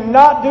you to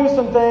not do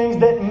some things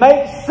that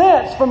make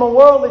sense from a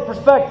worldly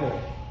perspective.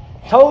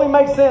 Totally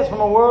makes sense from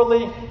a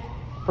worldly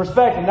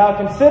perspective. Now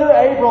consider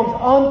Abram's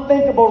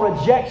unthinkable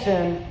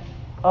rejection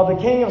of the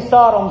king of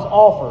Sodom's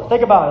offer.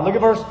 Think about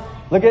it.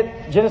 Look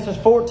at Genesis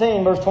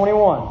 14, verse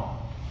 21.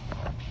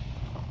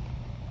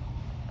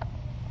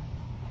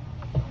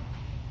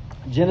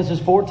 Genesis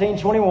 14,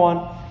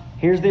 21.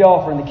 Here's the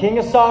offer. And the king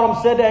of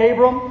Sodom said to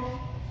Abram,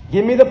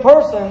 give me the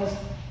persons,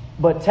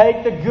 but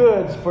take the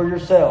goods for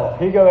yourself.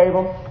 Here you go,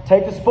 Abram.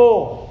 Take the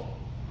spoil.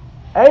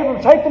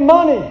 Abram, take the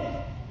money.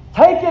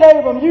 Take it,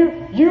 Abram.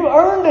 You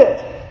earned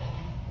it.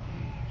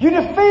 You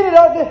just defeated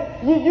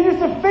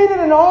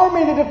an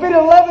army that defeated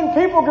 11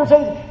 people groups.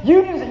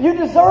 You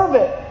deserve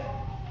it.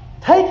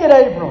 Take it,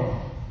 Abram.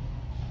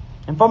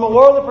 And from a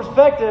worldly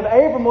perspective,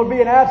 Abram would be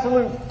an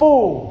absolute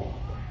fool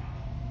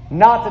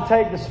not to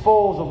take the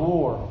spoils of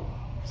war.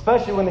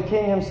 Especially when the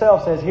king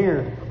himself says,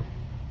 here,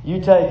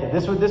 you take it.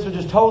 This would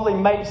just totally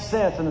make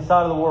sense in the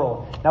sight of the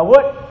world. Now,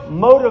 what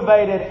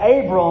motivated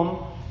Abram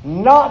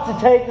not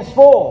to take the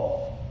spoil?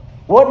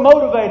 What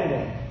motivated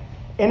him?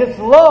 And it's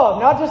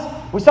love. Not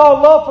just, we saw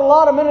love for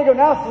Lot a minute ago.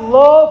 Now it's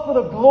love for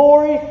the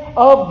glory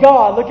of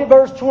God. Look at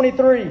verse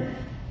 23.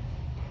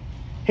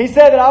 He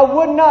said that I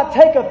would not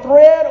take a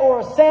thread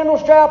or a sandal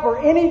strap or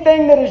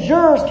anything that is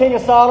yours, king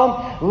of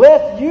Sodom,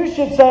 lest you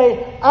should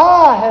say,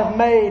 I have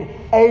made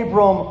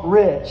Abram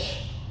rich.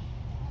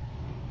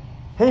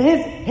 He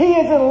is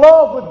in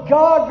love with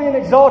God being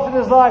exalted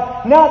in his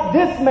life. Not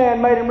this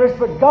man made him rich,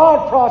 but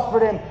God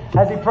prospered him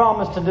as he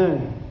promised to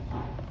do.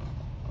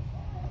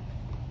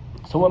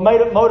 So what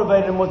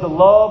motivated him was the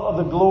love of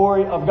the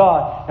glory of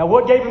God. Now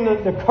what gave him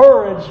the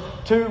courage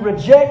to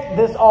reject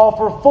this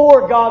offer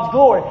for God's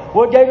glory?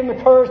 What gave him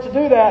the courage to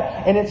do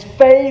that? And it's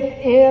faith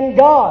in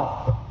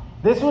God.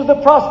 This was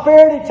the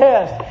prosperity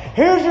test.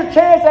 Here's your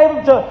chance,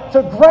 Abram,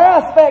 to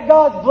grasp at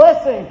God's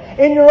blessing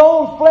in your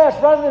own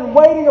flesh rather than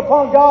waiting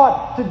upon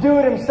God to do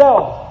it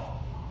himself.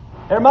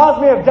 It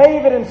reminds me of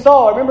David and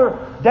Saul.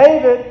 Remember,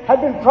 David had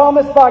been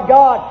promised by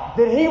God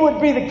that he would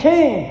be the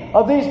king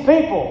of these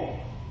people.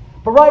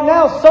 But right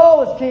now,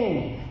 Saul is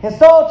king. And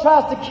Saul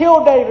tries to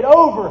kill David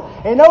over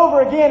and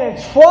over again.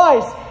 And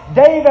twice,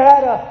 David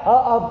had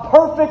a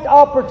perfect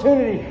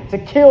opportunity to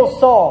kill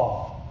Saul.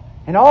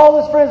 And all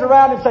his friends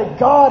around him say,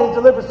 God has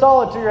delivered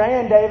Saul into your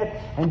hand, David.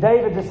 And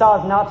David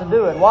decides not to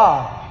do it.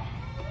 Why?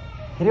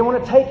 He didn't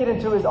want to take it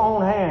into his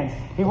own hands.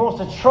 He wants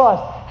to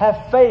trust,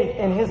 have faith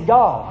in his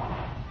God.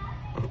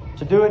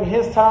 To do it in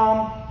his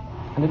time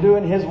and to do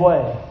it in his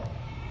way.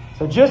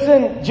 So just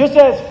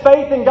as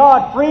faith in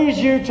God frees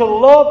you to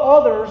love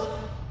others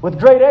with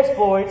great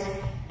exploits,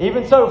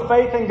 even so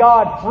faith in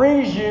God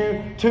frees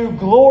you to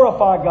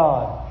glorify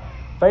God.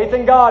 Faith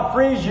in God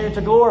frees you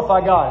to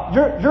glorify God.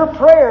 Your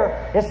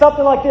prayer is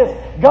something like this.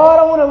 God,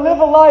 I want to live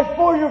a life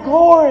for your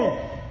glory.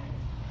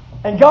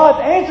 And God's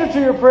answer to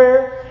your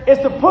prayer is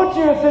to put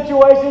you in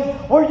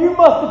situations where you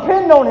must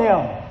depend on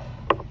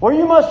Him. Where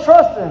you must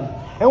trust Him.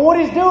 And what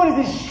He's doing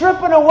is He's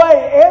stripping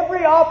away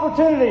every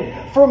opportunity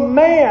for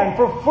man,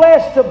 for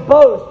flesh to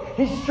boast.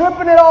 He's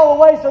stripping it all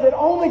away so that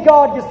only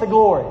God gets the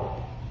glory.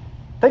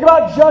 Think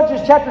about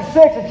Judges chapter 6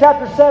 and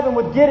chapter 7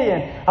 with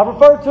Gideon. I've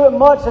referred to it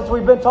much since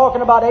we've been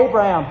talking about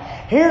Abraham.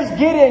 Here's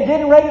Gideon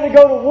getting ready to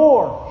go to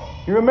war.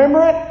 You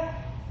remember it?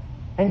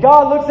 And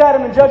God looks at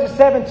him in Judges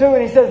 7:2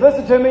 and He says,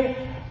 listen to me.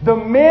 The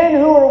men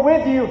who are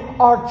with you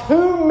are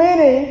too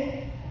many.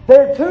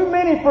 They're too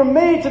many for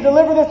me to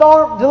deliver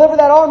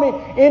that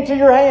army into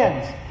your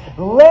hands.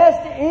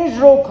 Lest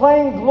Israel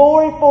claim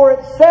glory for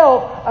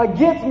itself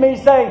against me,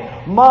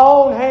 saying, my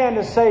own hand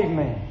has saved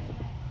me.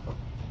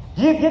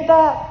 Do you get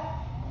that?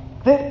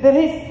 That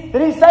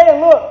he's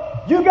saying,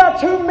 look, you got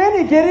too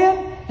many,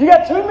 Gideon. You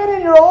got too many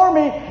in your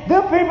army.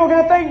 Them people are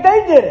going to think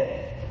they did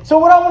it. So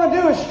what I want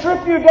to do is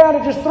strip you down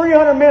to just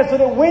 300 men so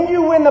that when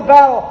you win the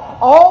battle,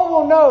 all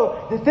will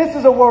know that this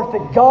is a work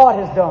that God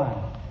has done.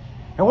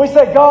 And we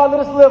say, God, let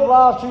us live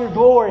lives to your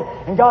glory.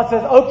 And God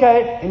says,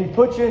 okay. And He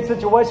puts you in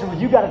situations where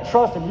you got to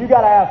trust Him. You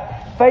got to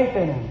have faith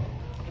in Him.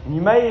 And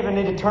you may even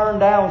need to turn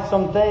down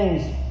some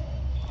things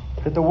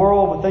that the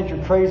world would think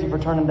you're crazy for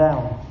turning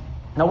down.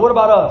 Now, what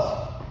about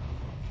us?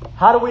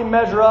 How do we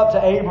measure up to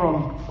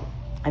Abram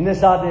and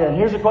this idea? And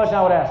here's the question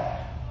I would ask.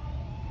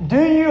 Do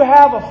you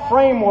have a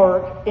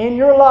framework in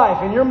your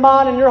life, in your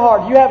mind, in your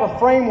heart? Do you have a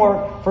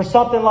framework for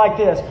something like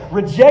this?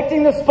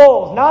 Rejecting the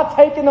spoils, not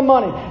taking the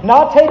money,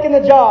 not taking the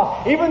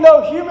job. Even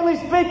though, humanly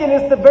speaking,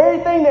 it's the very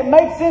thing that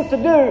makes sense to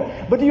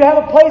do. But do you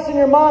have a place in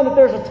your mind that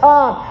there's a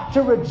time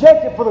to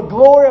reject it for the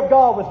glory of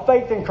God with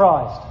faith in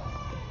Christ?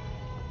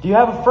 Do you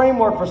have a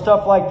framework for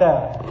stuff like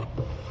that?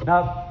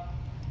 Now,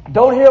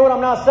 don't hear what I'm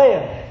not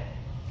saying.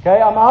 Okay,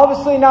 I'm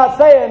obviously not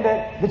saying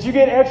that you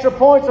get extra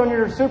points on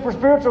your super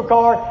spiritual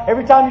card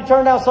every time you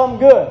turn down something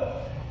good.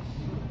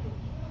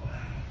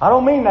 I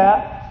don't mean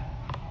that.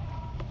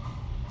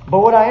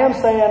 But what I am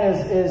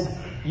saying is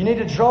you need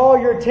to draw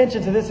your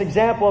attention to this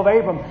example of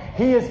Abram.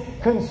 He is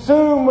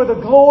consumed with the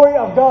glory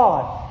of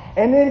God.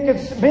 And then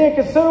being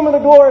consumed with the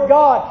glory of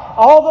God,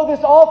 although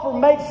this offer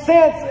makes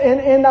sense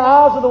in the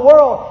eyes of the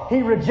world,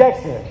 he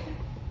rejects it.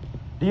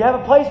 Do you have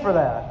a place for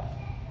that?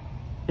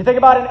 You think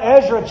about in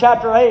Ezra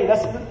chapter 8.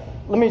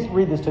 Let me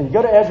read this to you.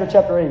 Go to Ezra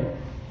chapter 8.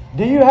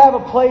 Do you have a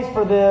place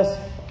for this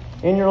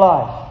in your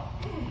life?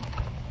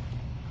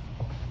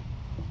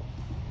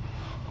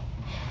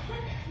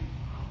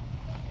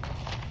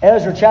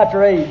 Ezra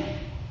chapter 8,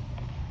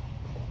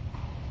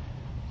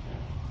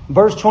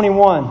 verse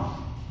 21.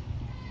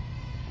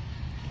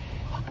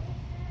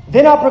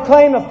 Then I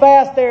proclaimed a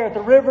fast there at the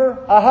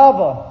river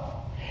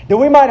Ahava, that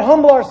we might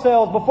humble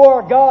ourselves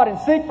before our God and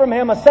seek from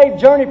Him a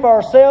safe journey for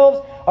ourselves,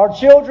 our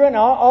children, and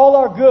all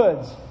our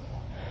goods.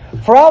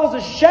 For I was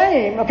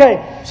ashamed.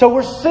 Okay, so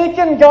we're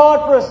seeking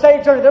God for a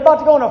safe journey. They're about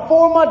to go on a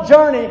 4-month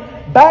journey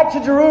back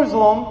to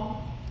Jerusalem,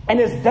 and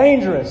it's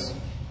dangerous.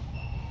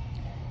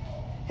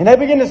 And they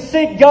begin to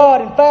seek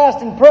God and fast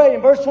and pray.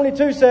 And verse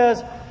 22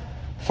 says,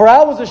 for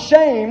I was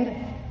ashamed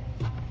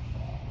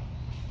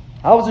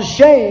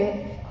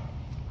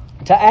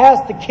to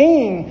ask the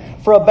king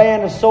for a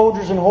band of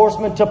soldiers and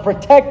horsemen to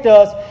protect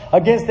us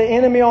against the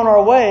enemy on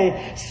our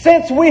way,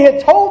 since we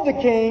had told the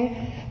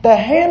king, the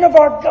hand of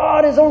our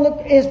God is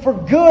for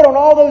good on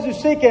all those who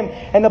seek Him,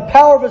 and the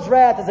power of His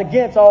wrath is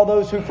against all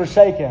those who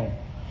forsake Him.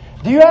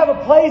 Do you have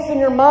a place in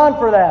your mind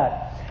for that?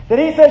 That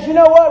He says, you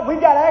know what?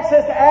 We've got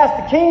access to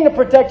ask the king to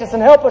protect us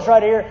and help us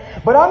right here.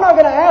 But I'm not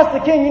going to ask the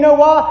king. You know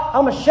why?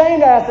 I'm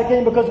ashamed to ask the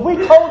king, because we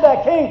told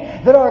that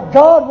king that our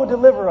God would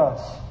deliver us.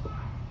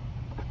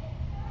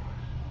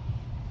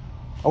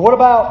 Or what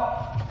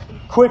about,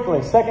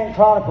 quickly, 2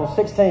 Chronicles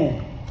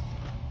 16.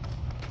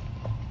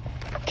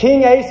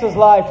 King Asa's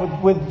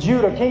life with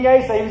Judah. King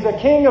Asa, he was a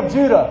king of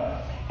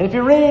Judah. And if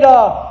you read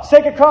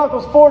 2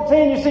 Chronicles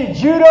 14, you see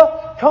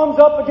Judah comes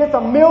up against a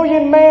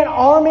 1,000,000-man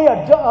army,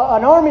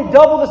 an army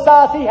double the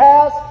size he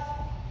has.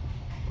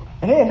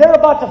 And they're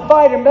about to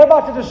fight him. They're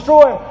about to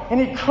destroy him. And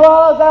he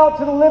cries out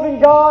to the living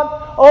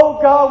God, oh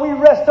God, we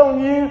rest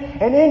on you.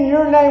 And in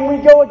your name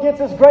we go against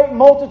this great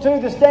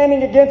multitude that's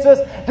standing against us.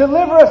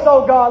 Deliver us,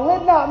 oh God.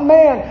 Let not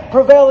man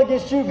prevail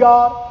against you,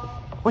 God.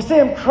 We see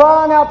him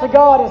crying out to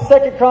God in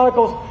 2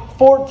 Chronicles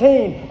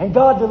 14. And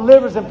God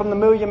delivers him from the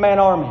 1,000,000-man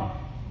army.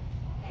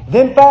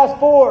 Then fast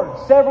forward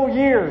several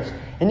years.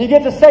 And you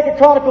get to 2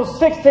 Chronicles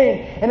 16.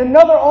 And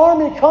another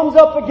army comes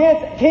up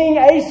against King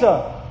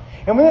Asa.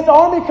 And when this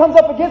army comes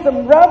up against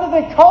him, rather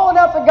than calling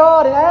out to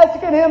God and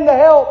asking Him to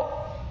help,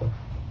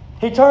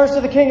 he turns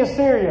to the king of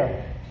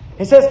Syria.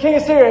 He says, King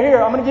of Syria,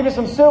 here, I'm going to give you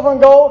some silver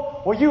and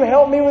gold. Will you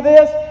help me with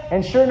this?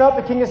 And sure enough,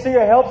 the king of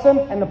Syria helps him,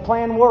 and the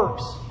plan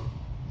works.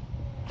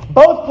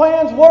 Both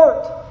plans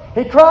worked.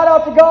 He cried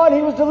out to God,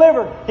 and he was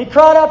delivered. He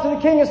cried out to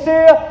the king of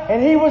Syria,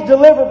 and he was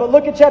delivered. But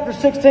look at chapter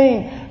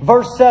 16,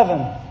 verse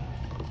 7.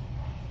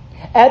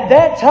 At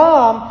that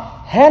time,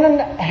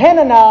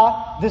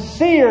 Hananiah the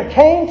seer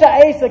came to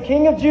Asa,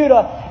 king of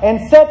Judah,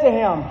 and said to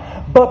him,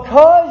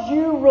 because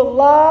you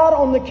relied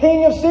on the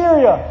king of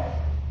Syria.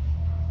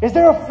 Is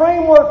there a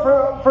framework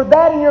for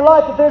that in your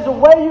life? That there's a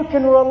way you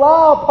can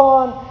rely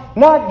upon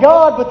not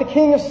God, but the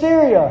king of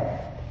Syria.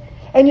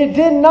 And you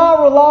did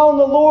not rely on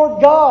the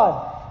Lord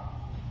God.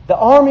 The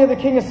army of the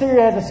king of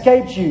Syria has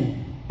escaped you.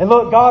 And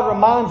look, God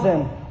reminds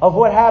them of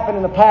what happened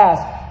in the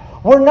past.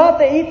 Were not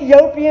the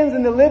Ethiopians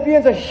and the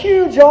Libyans a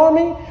huge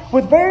army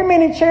with very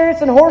many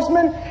chariots and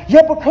horsemen?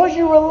 Yet because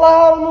you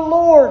relied on the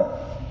Lord,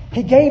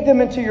 He gave them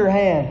into your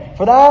hand.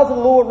 For the eyes of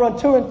the Lord run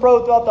to and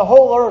fro throughout the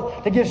whole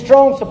earth to give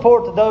strong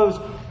support to those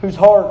whose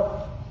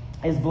heart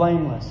is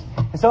blameless.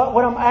 And so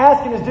what I'm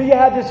asking is, do you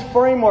have this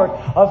framework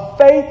of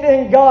faith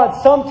in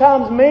God?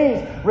 Sometimes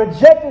means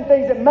rejecting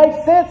things that make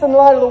sense in the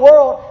light of the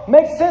world.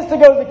 Makes sense to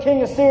go to the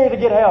king of Syria to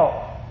get help.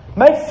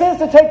 Makes sense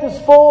to take the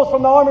spoils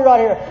from the army right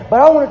here. But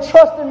I want to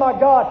trust in my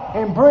God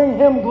and bring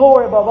Him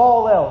glory above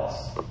all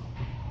else.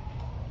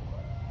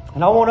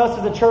 And I want us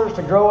as a church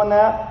to grow in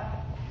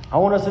that. I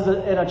want us as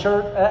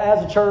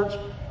a church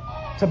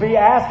to be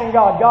asking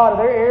God, God, are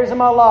there areas in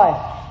my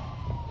life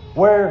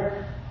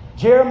where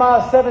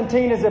Jeremiah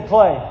 17 is at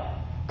play?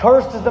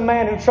 Cursed is the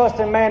man who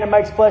trusts in man and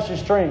makes flesh his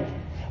strength.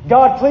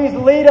 God, please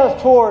lead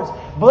us towards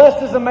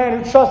blessed is the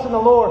man who trusts in the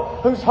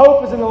Lord, whose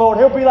hope is in the Lord.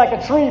 He'll be like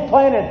a tree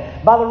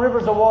planted by the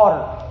rivers of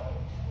water.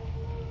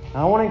 And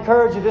I want to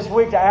encourage you this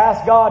week to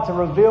ask God to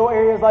reveal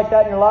areas like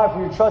that in your life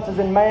where your trust is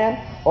in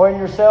man or in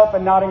yourself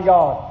and not in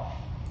God.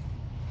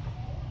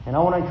 And I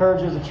want to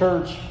encourage you as a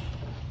church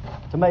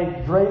to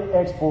make great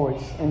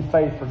exploits in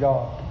faith for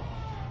God.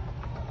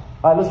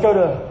 All right, let's go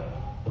to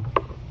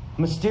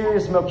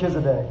mysterious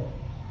Melchizedek.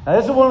 Now,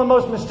 this is one of the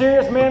most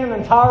mysterious men in the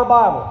entire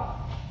Bible.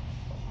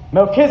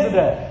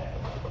 Melchizedek.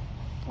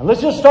 And let's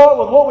just start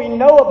with what we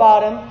know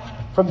about him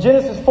from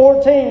Genesis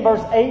 14,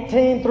 verse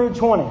 18 through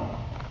 20.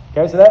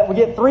 Okay, so that we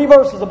get 3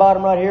 verses about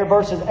him right here,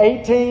 verses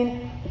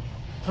 18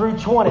 through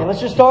 20. Let's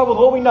just start with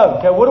what we know.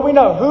 Okay, what do we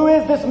know? Who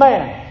is this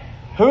man?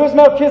 Who is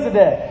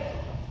Melchizedek?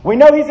 We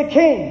know he's a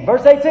king.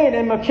 Verse 18,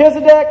 and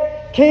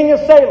Melchizedek, king of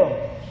Salem.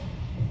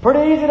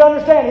 Pretty easy to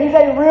understand. He's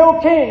a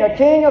real king, a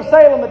king of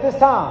Salem at this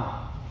time.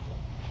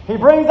 He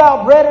brings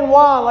out bread and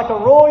wine like a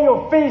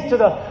royal feast to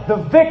the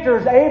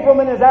victors, Abram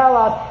and his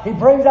allies. He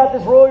brings out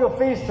this royal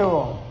feast to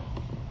them.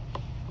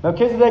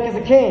 Melchizedek is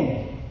a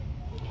king.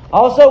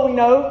 Also, we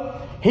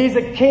know He's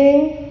a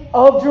king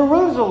of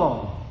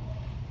Jerusalem.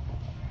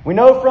 We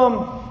know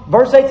from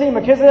verse 18,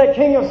 Melchizedek,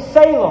 king of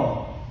Salem.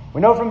 We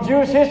know from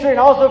Jewish history and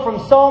also from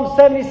Psalm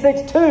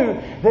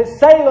 76:2 that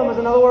Salem is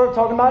another word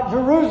talking about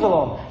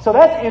Jerusalem. So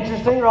that's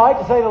interesting, right,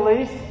 to say the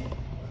least.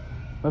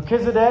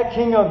 Melchizedek,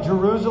 king of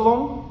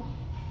Jerusalem,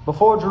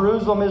 before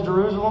Jerusalem is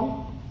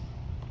Jerusalem.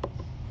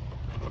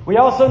 We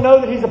also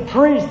know that he's a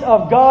priest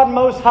of God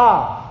Most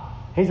High.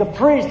 He's a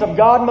priest of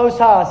God Most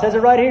High. It says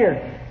it right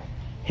here.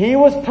 He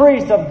was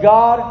priest of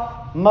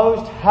God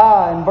Most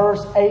High in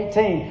verse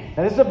 18.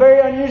 Now this is a very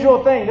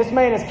unusual thing. This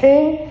man is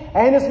king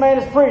and this man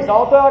is priest.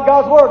 All throughout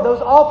God's Word,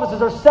 those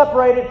offices are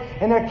separated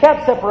and they're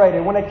kept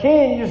separated. When a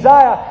king,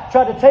 Uzziah,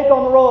 tried to take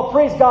on the role of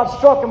priest, God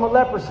struck him with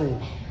leprosy.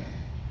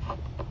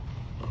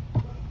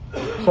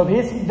 So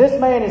this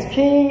man is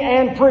king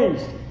and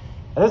priest.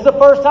 And this is the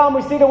first time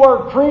we see the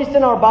word priest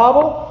in our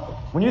Bible.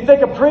 When you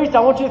think of priest,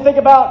 I want you to think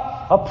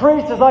about a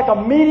priest as like a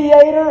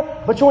mediator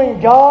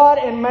between God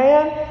and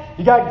man.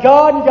 You got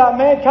God and you got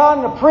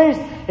mankind, and a priest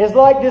is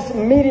like this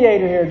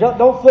mediator here.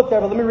 Don't flip there,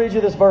 but let me read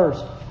you this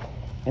verse.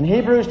 In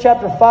Hebrews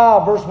chapter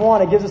 5, verse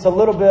 1, it gives us a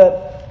little bit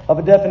of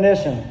a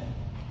definition.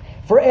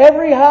 For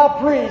every high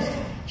priest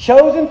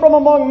chosen from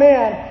among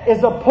men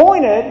is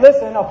appointed,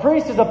 listen, a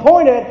priest is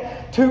appointed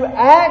to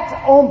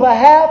act on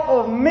behalf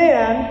of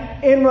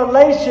men in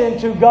relation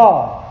to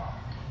God,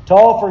 to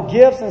offer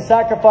gifts and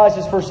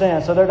sacrifices for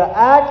sin. So they're to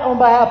act on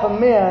behalf of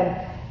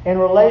men in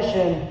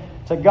relation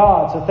to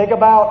God. So think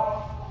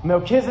about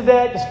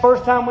Melchizedek. This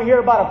first time we hear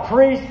about a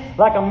priest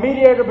like a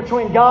mediator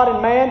between God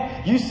and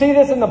man. You see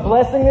this in the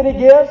blessing that he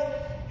gives.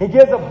 He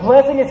gives a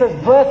blessing. It says,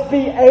 blessed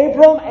be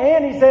Abram.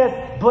 And he says,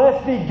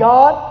 blessed be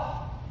God.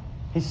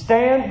 He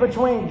stands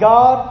between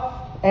God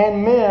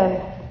and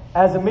men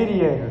as a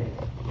mediator.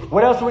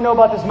 What else do we know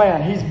about this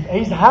man?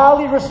 He's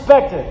highly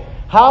respected,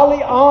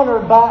 highly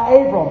honored by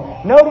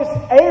Abram. Notice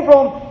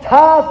Abram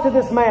ties to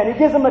this man. He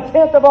gives him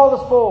 1/10 of all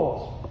the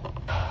spoils.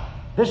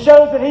 This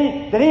shows that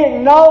he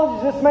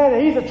acknowledges this man,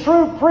 that he's a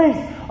true priest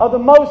of the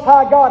Most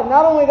High God. And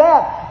not only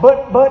that,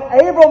 but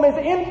Abram is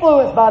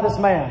influenced by this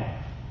man.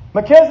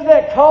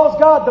 Melchizedek calls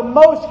God the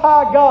Most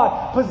High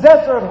God,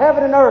 possessor of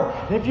heaven and earth.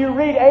 And if you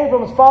read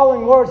Abram's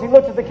following words, he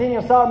looks at the king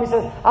of Sodom. He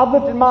says, I've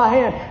lifted my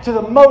hand to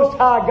the Most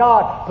High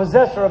God,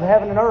 possessor of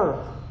heaven and earth.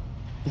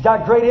 He's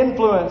got great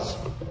influence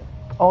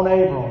on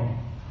Abram.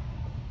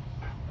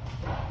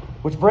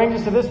 Which brings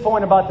us to this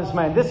point about this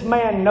man. This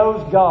man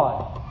knows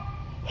God.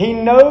 He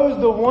knows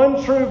the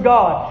one true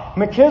God.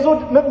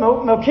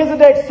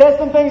 Melchizedek says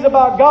some things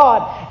about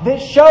God that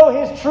show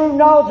his true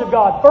knowledge of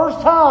God.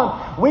 First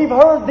time we've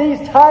heard these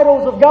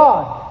titles of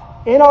God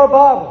in our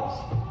Bibles.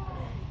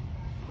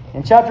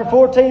 In chapter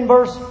 14,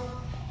 verse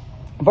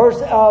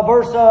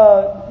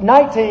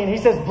 19, he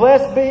says,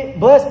 Blessed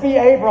be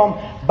Abram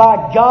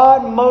by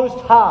God Most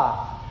High.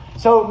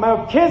 So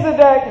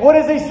Melchizedek, what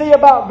does he see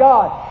about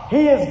God?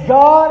 He is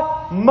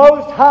God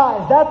Most High.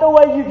 Is that the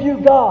way you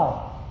view God?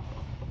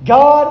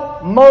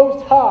 God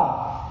Most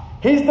High.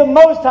 He's the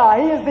Most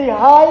High. He is the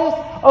highest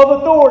of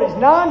authorities.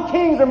 9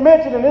 kings are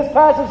mentioned in this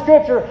passage of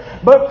Scripture,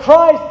 but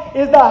Christ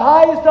is the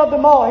highest of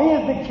them all. He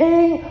is the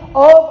King of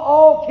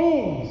all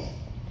kings.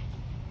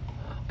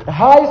 The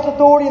highest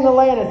authority in the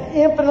land is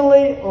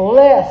infinitely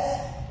less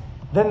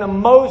than the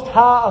Most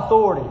High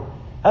authority.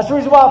 That's the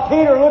reason why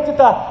Peter looked at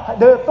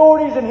the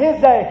authorities in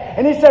his day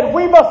and he said,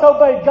 we must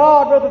obey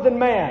God rather than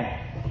man.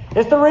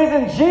 It's the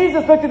reason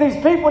Jesus looked at these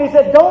people and he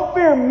said, don't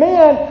fear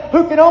men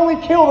who can only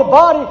kill the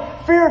body.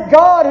 Fear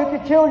God who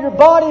can kill your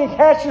body and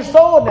cast your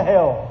soul into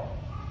hell.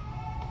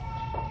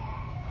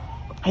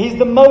 He's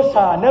the Most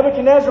High.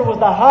 Nebuchadnezzar was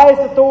the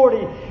highest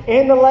authority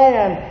in the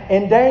land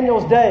in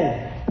Daniel's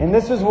day. And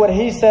this is what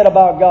he said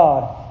about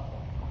God,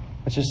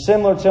 which is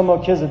similar to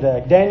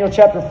Melchizedek. Daniel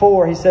chapter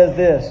 4, he says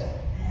this.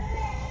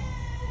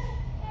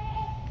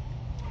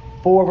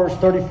 4 verse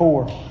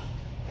 34.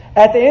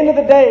 At the end of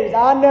the days,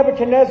 I,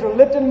 Nebuchadnezzar,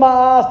 lifted my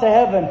eyes to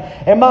heaven,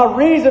 and my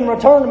reason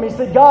returned to me.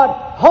 Said,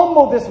 God,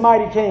 humble this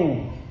mighty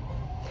king.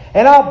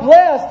 And I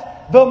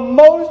blessed the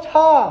Most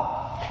High.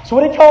 So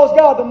what he calls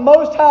God, the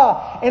Most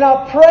High. And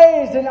I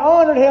praised and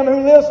honored him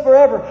who lives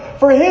forever.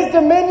 For his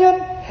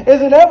dominion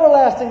is an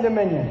everlasting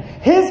dominion.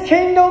 His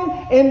kingdom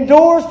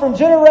endures from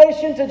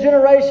generation to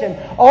generation.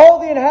 All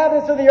the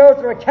inhabitants of the earth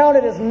are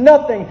accounted as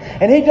nothing.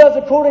 And he does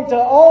according to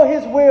all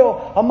his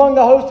will among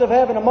the hosts of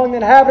heaven, among the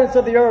inhabitants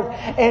of the earth.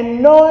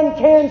 And none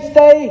can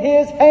stay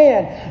his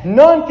hand.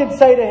 None can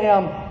say to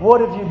him,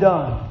 what have you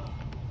done?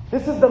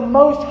 This is the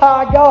Most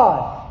High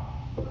God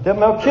that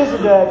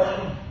Melchizedek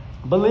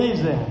believes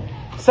in.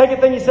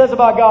 Second thing he says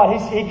about God,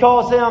 he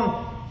calls him,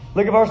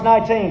 look at verse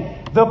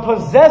 19, the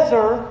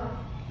possessor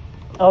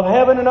of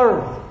heaven and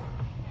earth.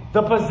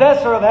 The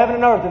possessor of heaven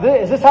and earth.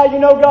 Is this how you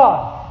know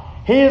God?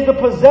 He is the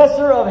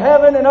possessor of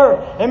heaven and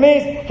earth. It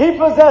means he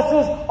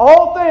possesses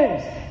all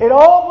things. It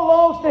all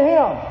belongs to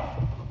him.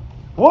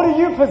 What do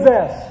you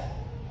possess?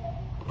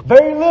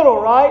 Very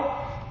little, right?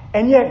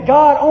 And yet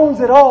God owns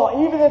it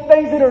all. Even the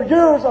things that are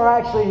yours are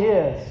actually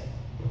his.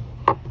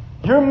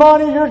 Your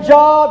money, your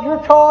job, your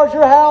cars,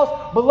 your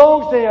house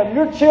belongs to Him.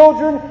 Your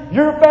children,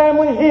 your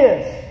family,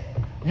 His.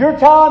 Your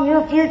time,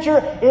 your future,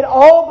 it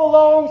all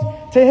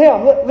belongs to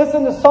Him.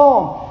 Listen to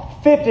Psalm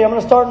 50. I'm going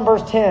to start in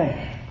verse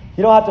 10.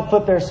 You don't have to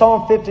flip there.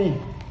 Psalm 50,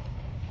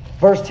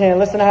 verse 10.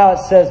 Listen to how it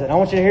says it. I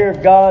want you to hear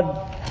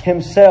God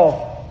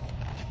Himself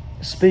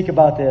speak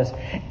about this.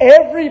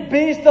 Every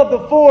beast of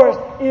the forest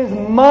is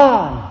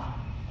mine,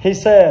 He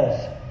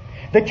says.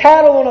 The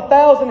cattle on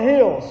 1,000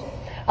 hills.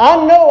 I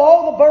know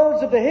all the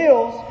birds of the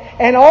hills,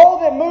 and all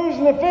that moves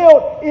in the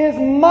field is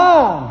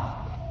mine.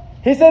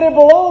 He said it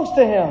belongs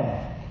to Him.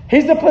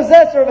 He's the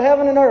possessor of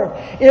heaven and earth.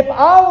 If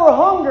I were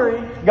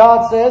hungry,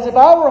 God says, if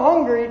I were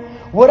hungry,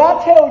 would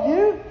I tell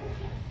you?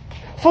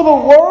 For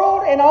the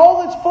world and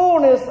all its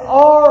fullness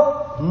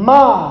are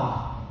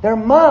mine. They're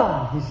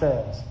mine, He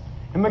says.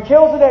 And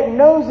Melchizedek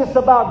knows this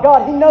about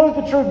God. He knows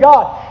the true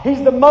God.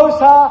 He's the Most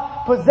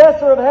High,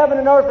 possessor of heaven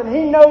and earth, and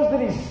He knows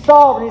that He's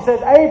sovereign. He says,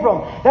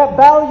 Abram, that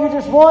battle you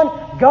just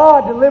won,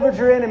 God delivered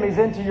your enemies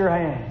into your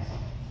hands.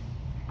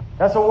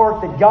 That's a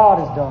work that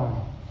God has done.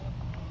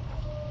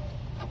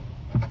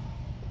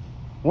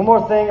 One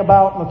more thing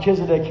about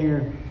Melchizedek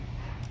here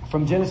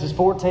from Genesis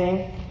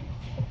 14.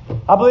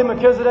 I believe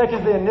Melchizedek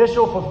is the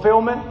initial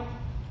fulfillment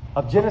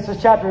of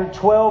Genesis chapter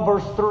 12,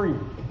 verse 3.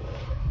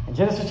 In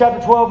Genesis chapter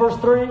 12, verse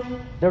 3,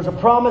 there's a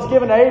promise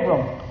given to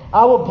Abram.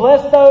 I will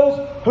bless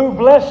those who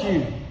bless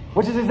you.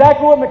 Which is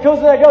exactly what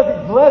Melchizedek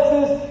does. He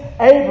blesses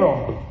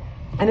Abram.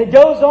 And it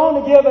goes on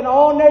to give an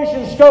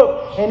all-nation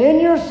scope. And in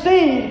your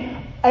seed,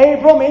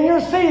 Abram, in your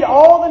seed,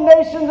 all the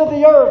nations of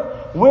the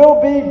earth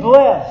will be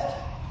blessed.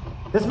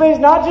 This means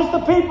not just the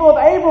people of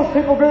Abram's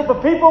people group,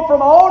 but people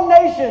from all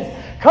nations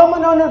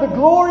coming under the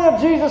glory of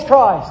Jesus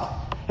Christ.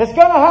 It's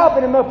going to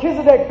happen, and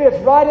Melchizedek fits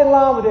right in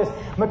line with this.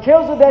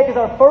 Melchizedek is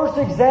our first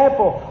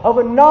example of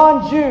a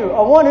non-Jew,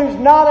 a one who's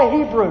not a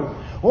Hebrew,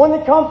 one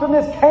that comes from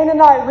this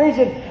Canaanite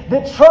region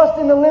that trusts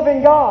in the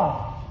living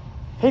God.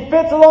 He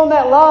fits along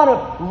that line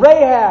of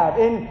Rahab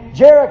in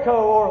Jericho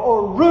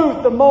or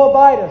Ruth the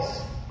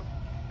Moabitess.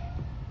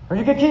 Or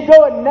you could keep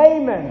going,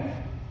 Naaman,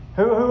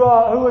 who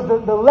was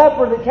the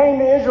leper that came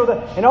to Israel,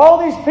 and all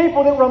these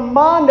people that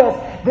remind us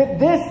that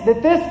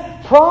this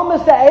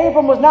promise to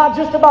Abram was not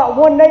just about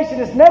one nation.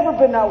 It's never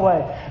been that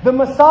way. The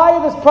Messiah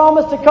that's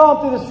promised to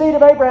come through the seed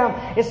of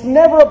Abraham, it's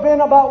never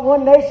been about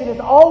one nation. It's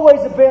always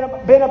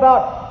been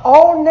about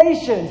all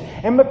nations.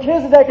 And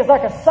Melchizedek is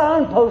like a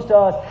signpost to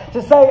us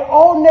to say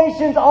all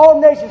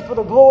nations for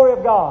the glory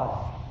of God.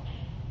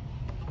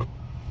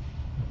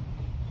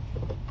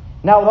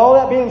 Now, with all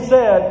that being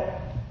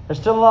said, there's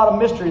still a lot of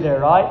mystery there,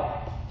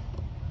 right?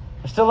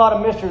 There's still a lot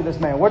of mystery to this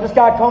man. Where does this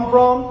guy come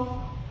from?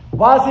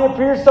 Why does he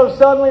appear so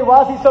suddenly?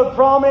 Why is he so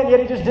prominent and yet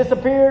he just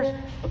disappears?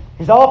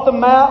 He's off the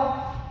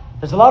map.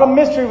 There's a lot of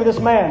mystery with this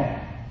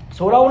man.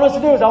 So what I want us to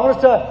do is I want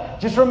us to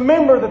just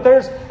remember that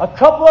there's a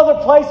couple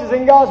other places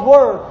in God's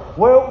Word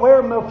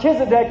where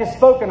Melchizedek is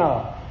spoken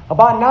of.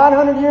 About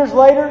 900 years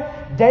later,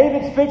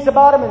 David speaks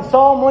about him in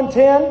Psalm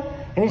 110.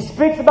 And he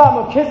speaks about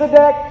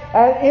Melchizedek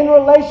in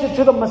relation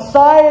to the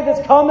Messiah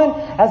that's coming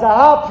as a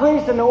high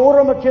priest in the order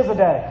of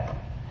Melchizedek.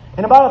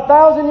 And about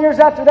 1,000 years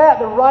after that,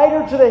 the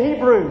writer to the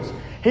Hebrews,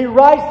 he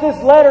writes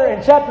this letter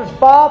in chapters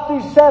 5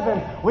 through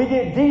 7. We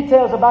get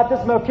details about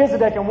this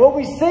Melchizedek. And what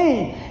we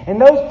see in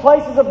those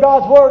places of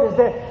God's Word is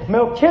that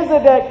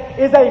Melchizedek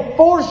is a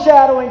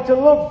foreshadowing to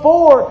look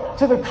forward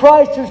to the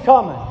Christ who's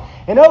coming.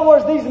 In other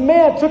words, these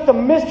men took the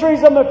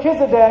mysteries of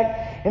Melchizedek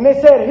and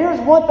they said, here's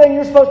one thing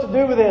you're supposed to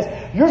do with this.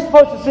 You're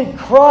supposed to see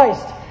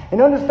Christ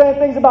and understand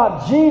things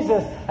about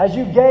Jesus as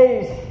you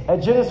gaze at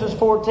Genesis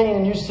 14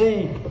 and you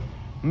see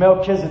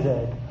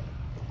Melchizedek.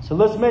 So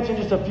let's mention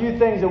just a few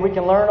things that we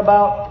can learn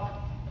about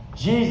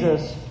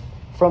Jesus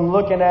from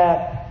looking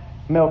at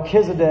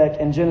Melchizedek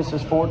in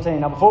Genesis 14.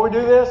 Now, before we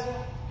do this,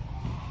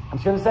 I'm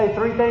just going to say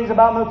 3 things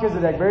about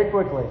Melchizedek very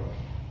quickly.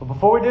 But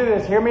before we do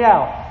this, hear me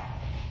out.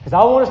 Because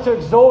I want us to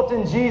exult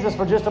in Jesus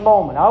for just a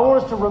moment. I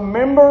want us to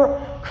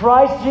remember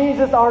Christ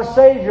Jesus, our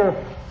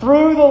Savior,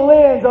 through the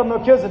lens of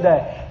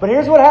Melchizedek. But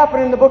here's what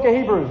happened in the book of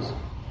Hebrews.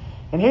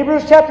 In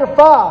Hebrews chapter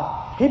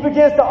 5, he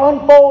begins to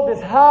unfold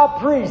this high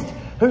priest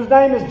whose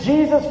name is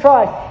Jesus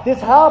Christ. This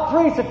high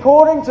priest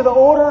according to the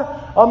order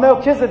of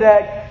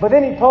Melchizedek. But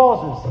then he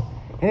pauses.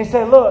 And he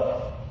said,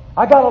 look,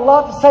 I got a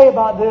lot to say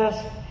about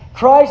this.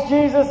 Christ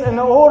Jesus in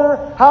the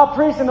order, high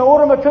priest in the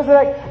order of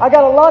Melchizedek. I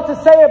got a lot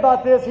to say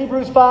about this,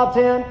 Hebrews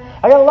 5:10.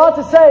 I got a lot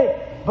to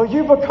say, but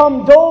you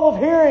become dull of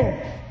hearing.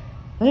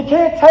 You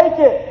can't take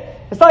it.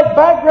 It's like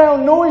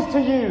background noise to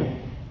you.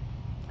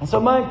 And so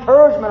my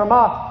encouragement, or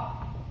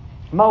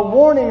my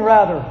warning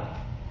rather,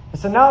 is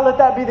to not let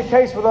that be the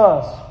case with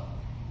us.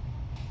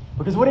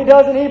 Because what he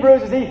does in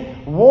Hebrews is he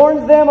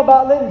warns them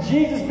about letting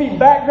Jesus be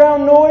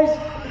background noise.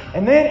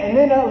 And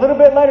then a little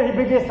bit later, he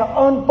begins to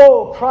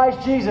unfold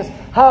Christ Jesus,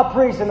 high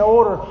priest in the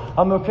order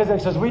of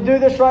Melchizedek. So as we do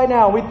this right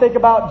now, we think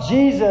about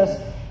Jesus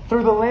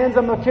through the lens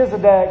of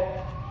Melchizedek.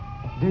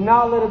 Do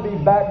not let it be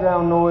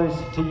background noise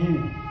to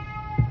you.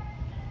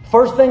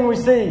 First thing we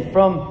see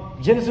from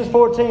Genesis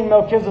 14,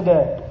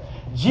 Melchizedek.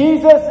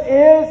 Jesus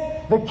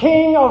is the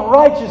King of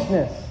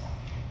righteousness.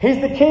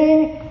 He's the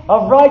King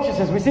of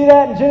righteousness. We see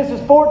that in Genesis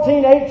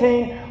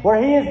 14:18,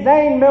 where he is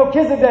named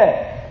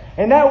Melchizedek.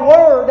 And that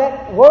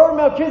word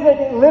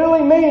Melchizedek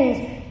literally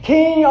means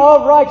King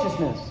of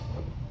righteousness.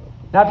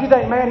 Now if you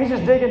think, man, he's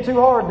just digging too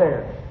hard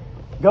there,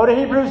 go to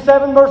Hebrews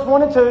 7 verse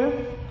 1 and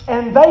 2,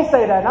 and they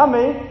say that, not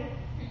me.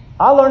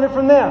 I learned it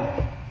from them.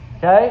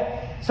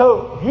 Okay?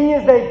 So he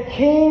is a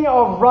King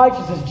of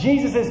righteousness.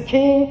 Jesus is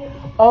King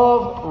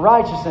of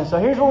righteousness. So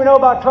here's what we know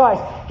about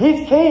Christ.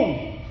 He's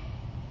King.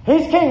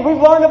 He's King.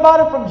 We've learned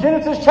about it from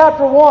Genesis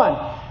chapter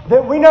 1.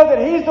 That we know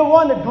that He's the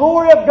one, the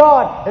glory of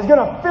God is going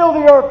to fill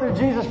the earth through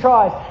Jesus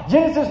Christ.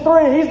 Genesis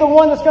 3, He's the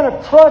one that's going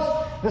to crush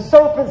the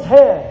serpent's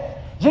head.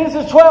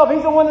 Genesis 12,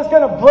 He's the one that's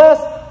going to bless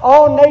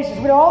all nations.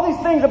 We know all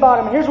these things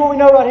about Him. Here's what we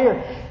know right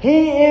here.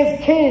 He is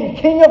King.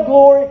 King of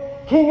glory,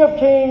 King of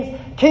kings,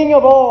 King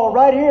of all.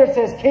 Right here it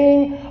says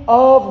King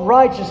of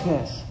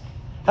righteousness.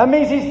 That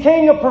means He's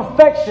King of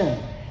perfection.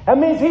 That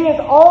means He is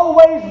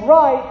always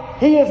right.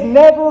 He is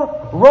never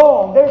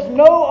wrong. There's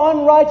no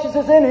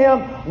unrighteousness in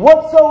Him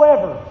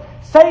whatsoever.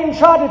 Satan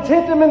tried to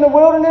tempt Him in the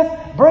wilderness,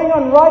 bring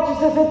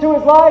unrighteousness into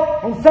His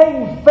life, and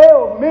Satan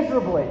failed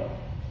miserably.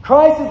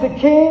 Christ is the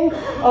King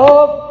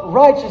of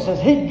righteousness.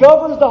 He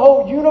governs the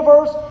whole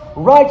universe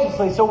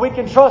righteously, so we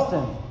can trust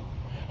Him.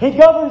 He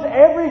governs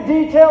every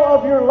detail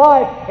of your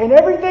life, and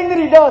everything that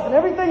He does and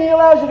everything He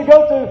allows you to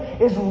go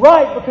through is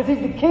right because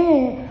He's the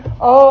King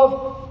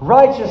of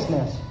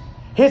righteousness.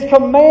 His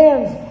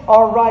commands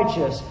are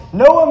righteous.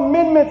 No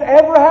amendments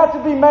ever have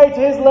to be made to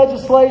His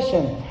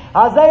legislation.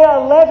 Isaiah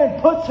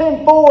 11 puts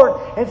Him forward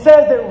and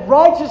says that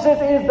righteousness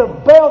is the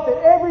belt that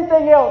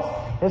everything else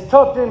is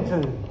tucked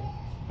into.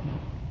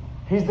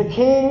 He's the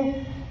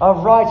King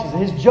of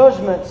righteousness.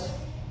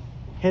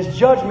 His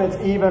judgments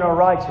even are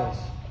righteous.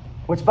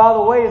 Which, by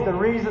the way, is the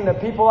reason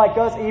that people like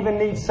us even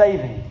need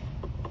saving.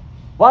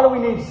 Why do we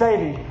need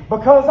saving?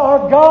 Because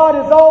our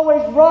God is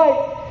always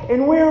right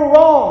and we're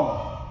wrong.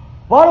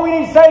 Why do we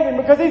need saving?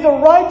 Because He's a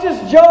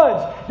righteous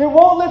judge that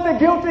won't let the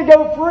guilty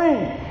go free.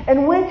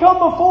 And we come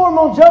before Him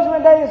on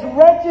Judgment Day as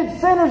wretched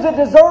sinners that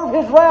deserve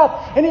His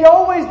wrath. And He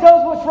always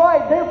does what's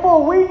right.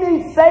 Therefore, we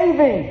need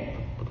saving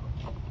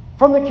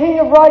from the King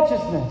of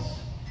righteousness.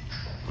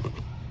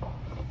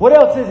 What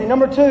else is He?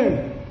 Number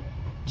 2,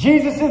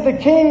 Jesus is the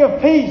King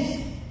of peace.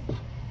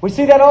 We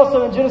see that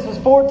also in Genesis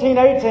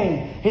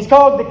 14:18. He's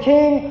called the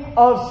King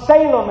of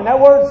Salem. And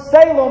that word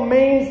Salem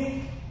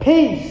means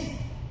peace.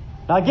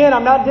 Now again,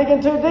 I'm not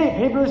digging too deep.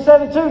 Hebrews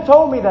 7:2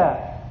 told me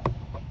that.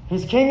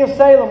 He's King of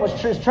Salem,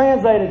 which is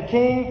translated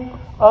King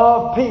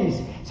of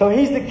Peace. So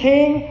He's the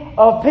King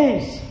of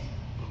peace.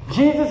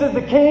 Jesus is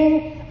the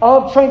King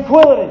of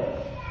tranquility.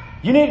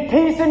 You need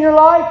peace in your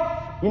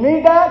life? You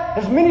need that?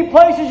 There's many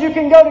places you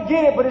can go to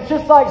get it, but it's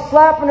just like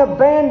slapping a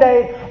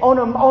Band-Aid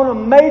on a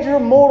major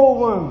mortal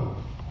wound.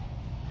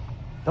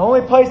 The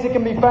only place it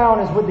can be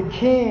found is with the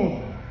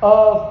King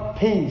of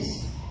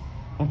peace.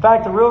 In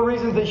fact, the real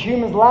reason that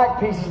humans lack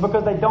peace is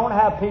because they don't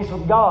have peace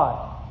with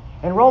God.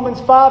 In Romans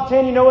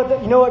 5:10, you know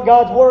what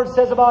God's Word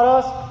says about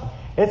us?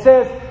 It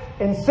says,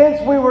 and since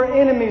we were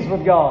enemies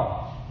with God.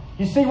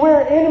 You see,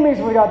 we're enemies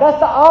with God. That's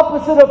the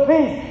opposite of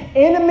peace.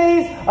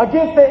 Enemies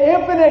against the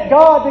infinite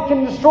God that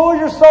can destroy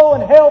your soul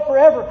in hell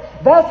forever.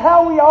 That's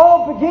how we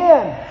all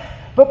begin.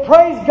 But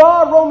praise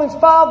God, Romans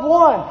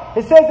 5:1.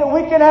 It says that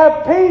we can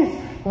have peace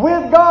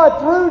with God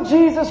through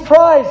Jesus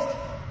Christ.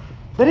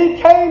 That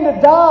He came to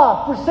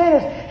die for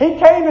sinners. He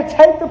came to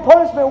take the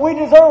punishment we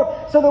deserve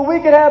so that we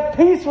could have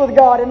peace with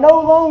God and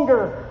no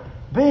longer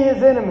be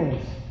His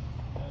enemies.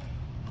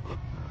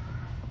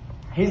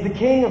 He's the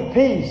King of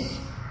peace.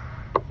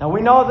 Now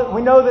we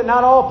know that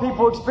not all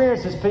people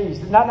experience His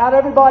peace. Not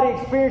everybody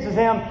experiences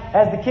Him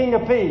as the King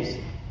of peace.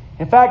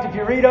 In fact, if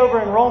you read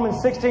over in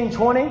Romans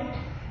 16:20,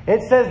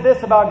 it says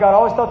this about God. I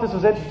always thought this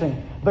was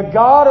interesting. The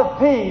God of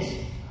peace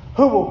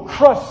who will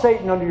crush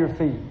Satan under your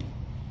feet.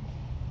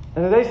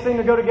 And do they seem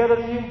to go together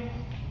to you?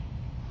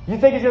 You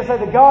think He's going to say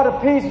the God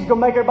of peace is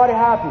going to make everybody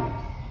happy.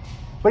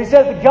 But He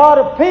says the God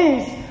of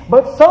peace,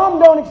 but some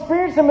don't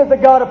experience Him as the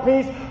God of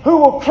peace who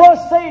will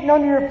crush Satan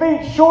under your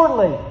feet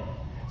shortly.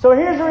 So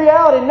here's the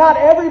reality. Not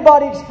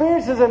everybody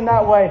experiences Him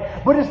that way.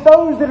 But it's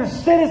those that are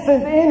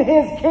citizens in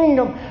His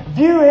kingdom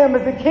view Him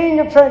as the King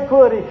of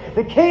tranquility,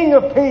 the King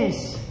of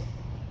peace,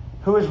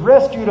 who has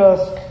rescued us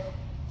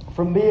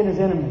from being His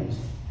enemies.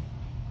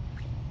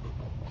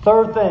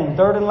 Third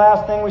and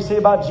last thing we see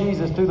about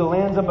Jesus through the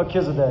lens of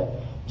Melchizedek.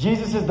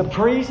 Jesus is the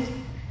priest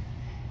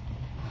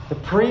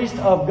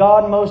of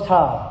God Most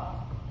High.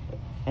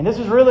 And this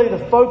is really the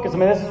focus. I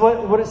mean, this is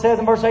what it says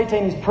in verse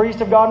 18. He's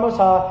priest of God Most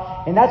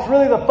High. And that's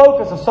really the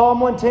focus of Psalm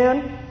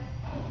 110,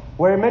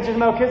 where it mentions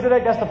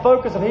Melchizedek. That's the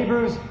focus of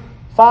Hebrews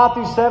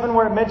 5-7,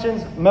 where it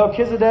mentions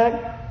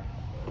Melchizedek.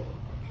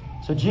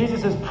 So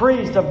Jesus is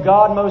priest of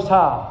God Most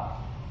High.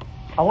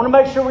 I want to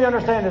make sure we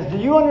understand this. Do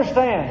you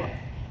understand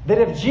that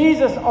if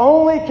Jesus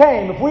only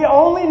came, if we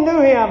only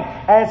knew Him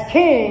as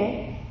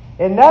King,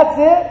 and that's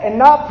it, and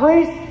not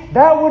priest,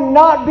 that would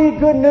not be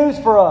good news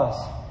for us.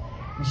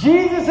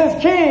 Jesus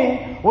as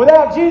King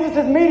without Jesus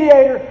as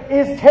mediator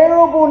is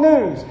terrible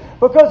news,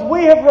 because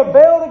we have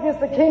rebelled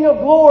against the King of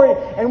glory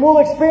and will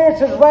experience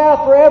His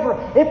wrath forever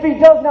if He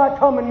does not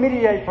come and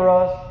mediate for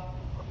us.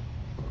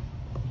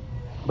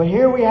 But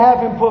here we have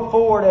Him put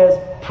forward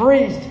as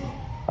priest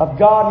of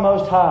God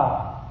Most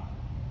High.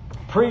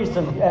 Priest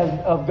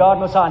of God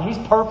Most High. And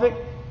He's perfect.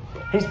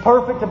 He's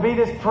perfect to be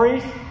this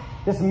priest,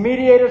 this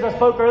mediator, as I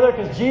spoke earlier,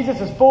 because Jesus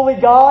is fully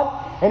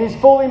God and He's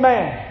fully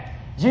man.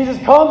 Jesus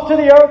comes to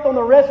the earth on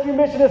the rescue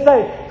mission to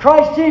say,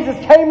 Christ Jesus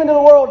came into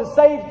the world to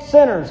save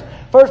sinners.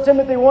 1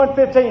 Timothy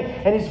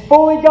 1:15. And He's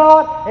fully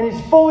God and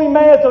He's fully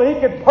man, so He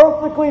could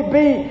perfectly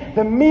be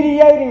the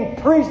mediating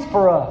priest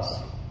for us.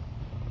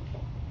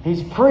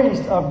 He's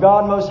priest of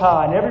God Most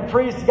High. And every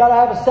priest has got to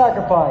have a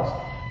sacrifice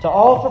to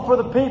offer for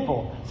the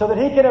people so that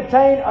he can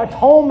obtain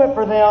atonement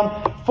for them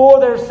for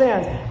their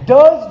sins.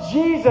 Does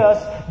Jesus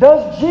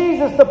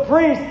the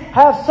priest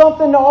have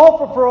something to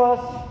offer for us?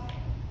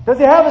 Does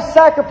He have a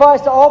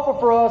sacrifice to offer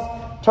for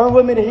us? Turn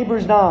with me to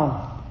Hebrews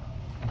 9.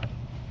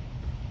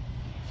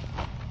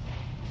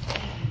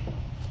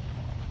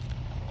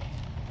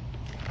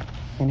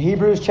 In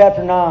Hebrews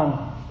chapter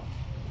 9,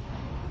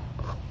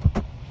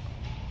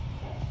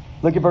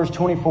 look at verse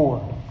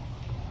 24.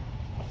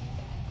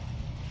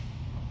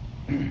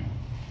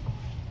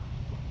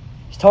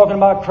 He's talking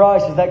about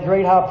Christ as that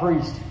great high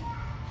priest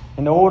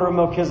in the order of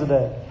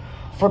Melchizedek.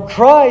 For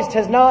Christ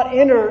has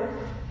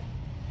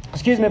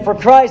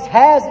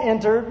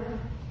entered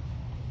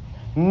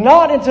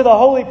not into the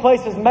holy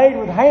places made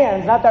with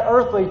hands, not that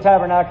earthly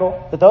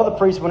tabernacle that the other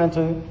priests went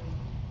into,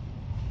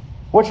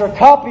 which are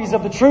copies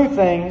of the true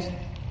things,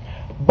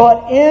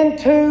 but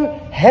into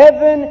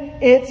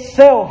heaven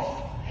itself,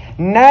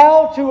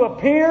 now to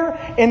appear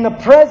in the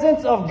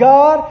presence of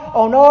God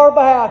on our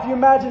behalf. You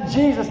imagine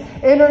Jesus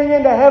entering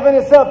into heaven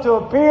itself to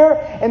appear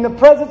in the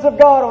presence of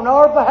God on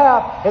our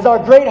behalf as our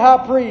great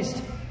high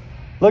priest.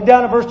 Look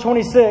down at verse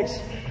 26,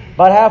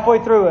 about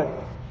halfway through it.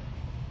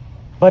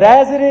 But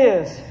as it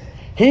is,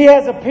 He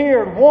has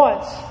appeared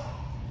once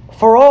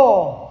for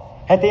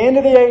all at the end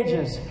of the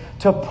ages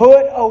to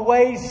put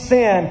away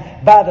sin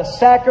by the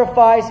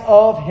sacrifice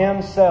of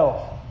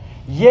Himself.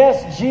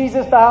 Yes,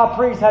 Jesus the high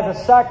priest has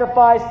a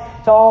sacrifice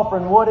to offer.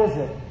 And what is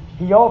it?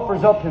 He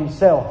offers up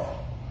Himself.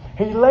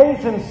 He lays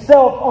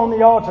Himself on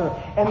the altar.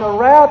 And the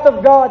wrath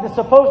of God that's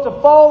supposed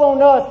to fall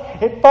on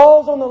us, it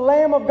falls on the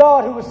Lamb of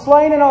God who was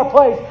slain in our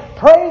place.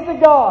 Praise to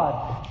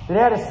God that He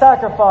had a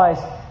sacrifice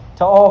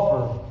to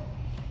offer.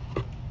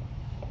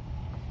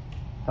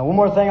 Now, one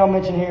more thing I'll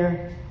mention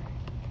here.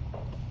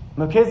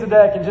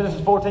 Melchizedek in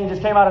Genesis 14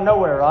 just came out of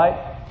nowhere, right?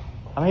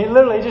 I mean,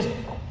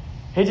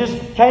 he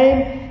just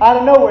came out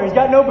of nowhere. He's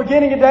got no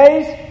beginning of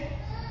days.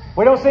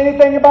 We don't see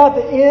anything about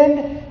the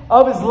end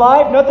of His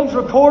life. Nothing's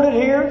recorded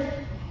here.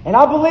 And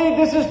I believe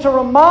this is to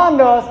remind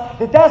us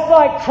that that's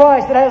like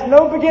Christ, that has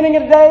no beginning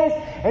of days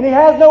and He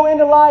has no end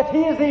of life.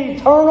 He is the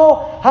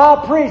eternal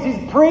high priest.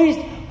 He's priest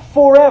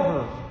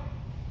forever.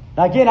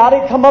 Now again, I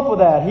didn't come up with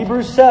that.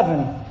 Hebrews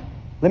 7.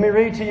 Let me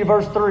read to you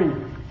verse 3.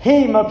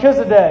 He,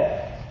 Melchizedek,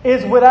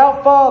 is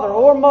without father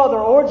or mother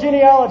or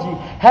genealogy,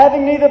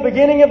 having neither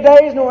beginning of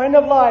days nor end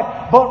of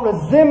life, but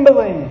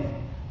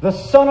resembling the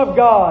Son of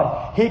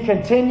God. He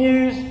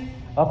continues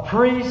a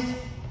priest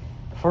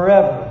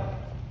forever.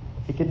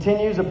 He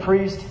continues a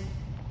priest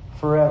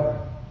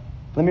forever.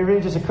 Let me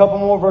read just a couple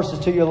more verses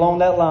to you along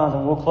that line,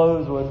 and we'll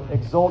close with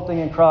exulting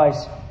in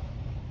Christ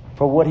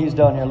for what He's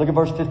done here. Look at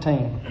verse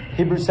 15.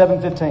 Hebrews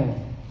 7:15.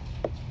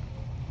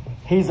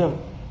 He's a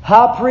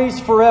high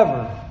priest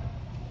forever,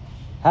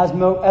 as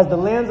the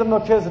lens of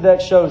Melchizedek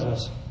shows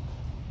us.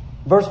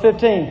 Verse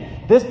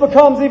 15. This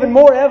becomes even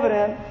more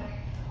evident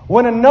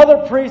when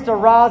another priest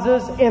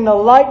arises in the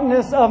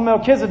likeness of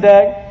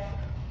Melchizedek,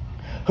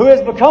 who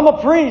has become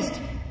a priest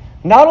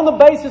not on the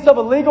basis of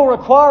a legal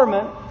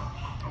requirement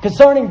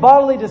concerning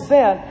bodily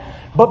descent,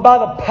 but by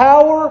the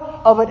power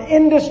of an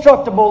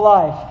indestructible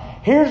life.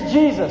 Here's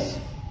Jesus,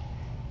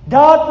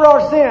 died for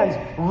our sins,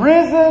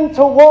 risen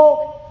to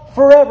walk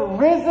forever,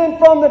 risen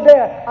from the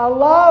dead,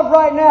 alive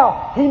right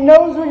now. He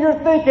knows what you're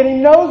thinking. He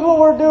knows what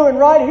we're doing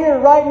right here,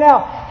 right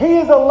now. He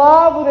is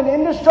alive with an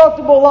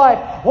indestructible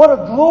life. What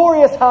a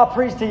glorious high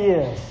priest He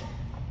is.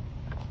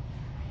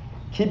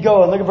 Keep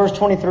going. Look at verse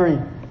 23.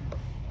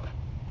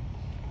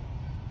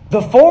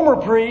 The former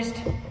priests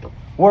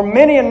were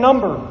many in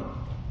number.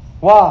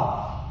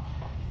 Why?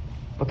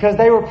 Because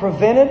they were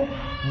prevented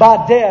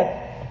by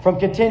death from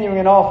continuing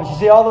in office. You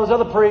see, all those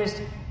other priests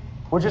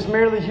were just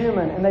merely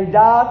human, and they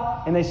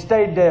died and they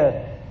stayed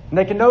dead. And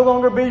they can no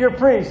longer be your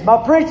priest.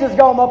 My priest is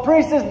gone. My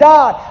priest has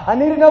died. I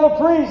need another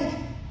priest.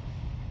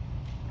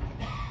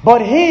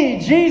 But He,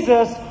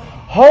 Jesus,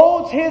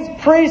 holds His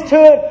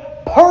priesthood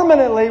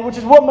permanently, which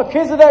is what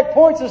Melchizedek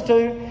points us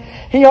to.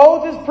 He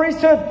holds His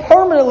priesthood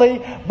permanently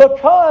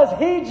because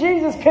He,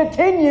 Jesus,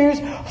 continues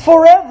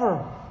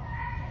forever.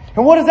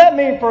 And what does that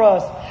mean for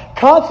us?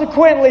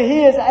 Consequently,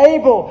 He is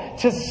able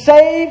to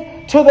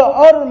save to the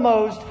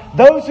uttermost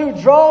those who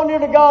draw near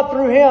to God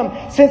through Him,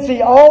 since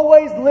He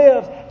always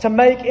lives to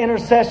make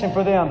intercession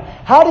for them.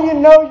 How do you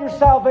know your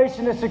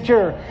salvation is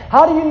secure?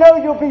 How do you know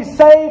you'll be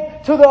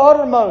saved to the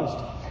uttermost?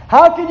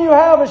 How can you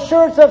have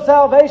assurance of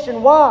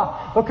salvation?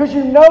 Why? Because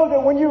you know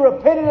that when you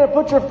repented and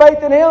put your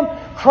faith in Him,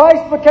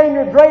 Christ became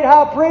your great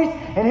high priest,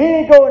 and He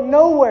ain't going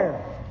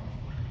nowhere.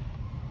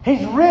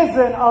 He's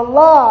risen,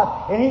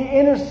 alive, and He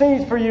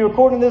intercedes for you,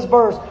 according to this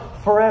verse,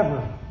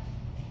 forever.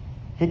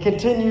 He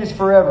continues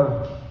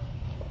forever.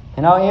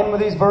 And I'll end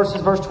with these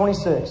verses, verse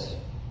 26.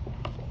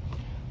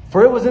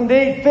 For it was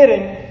indeed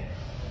fitting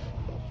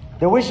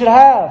that we should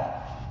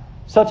have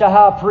such a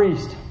high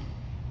priest,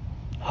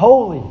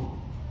 holy,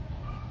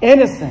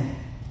 innocent,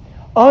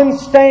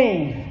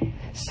 unstained,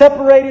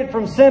 separated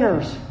from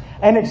sinners,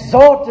 and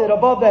exalted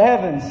above the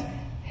heavens.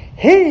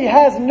 He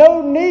has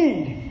no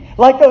need,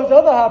 like those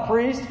other high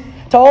priests,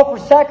 to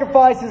offer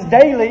sacrifices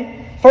daily,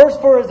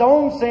 first for His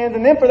own sins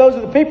and then for those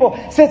of the people,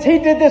 since He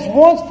did this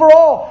once for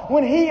all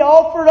when He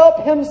offered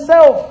up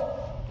Himself.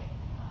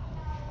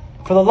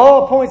 For the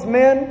law appoints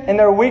men in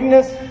their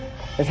weakness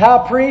as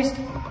high priest,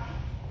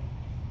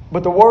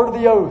 but the word of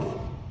the oath,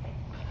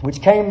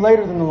 which came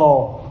later than the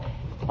law,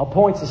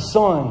 appoints a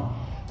Son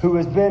who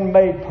has been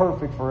made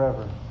perfect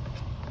forever.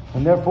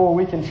 And therefore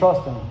we can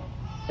trust Him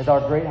as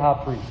our great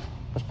high priest.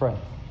 Let's pray.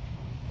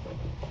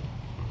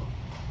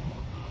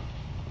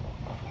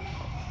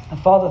 And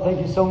Father,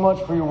 thank you so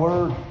much for your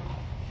word.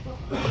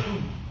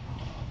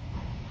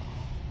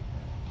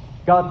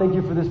 God, thank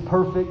you for this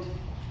perfect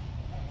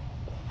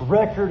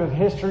record of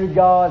history,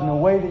 God, and the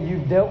way that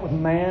you've dealt with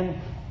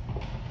man.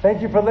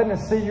 Thank you for letting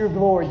us see your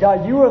glory.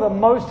 God, you are the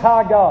Most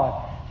High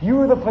God. You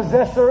are the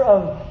possessor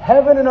of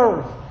heaven and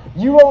earth.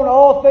 You own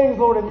all things,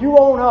 Lord, and you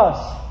own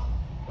us.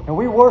 And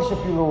we worship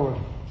you, Lord.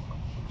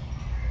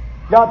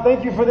 God,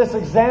 thank you for this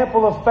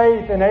example of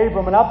faith in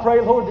Abram. And I pray,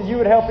 Lord, that you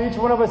would help each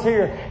one of us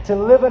here to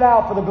live it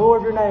out for the glory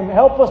of your name.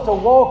 Help us to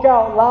walk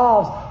out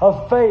lives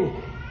of faith.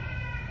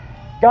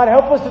 God,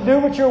 help us to do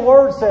what your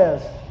word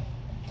says.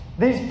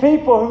 These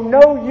people who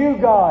know you,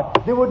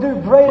 God, they will do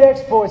great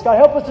exploits. God,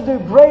 help us to do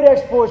great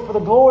exploits for the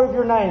glory of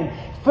your name.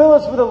 Fill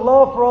us with a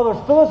love for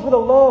others. Fill us with a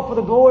love for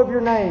the glory of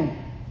your name.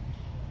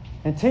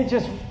 And teach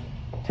us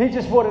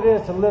what it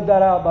is to live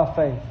that out by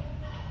faith.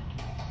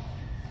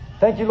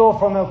 Thank you, Lord,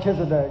 for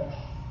Melchizedek.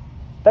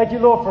 Thank you,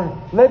 Lord,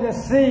 for letting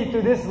us see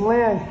through this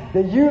lens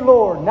that you,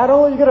 Lord, not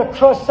only are you going to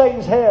crush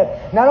Satan's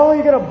head, not only are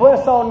you going to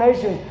bless all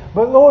nations,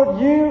 but, Lord,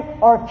 you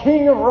are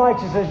King of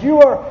righteousness. You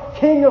are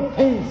King of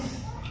peace.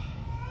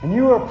 And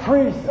you are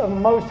priest of the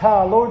Most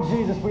High. Lord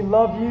Jesus, we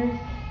love you.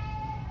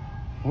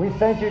 We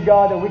thank you,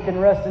 God, that we can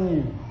rest in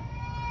you.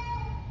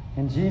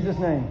 In Jesus'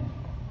 name,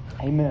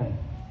 amen.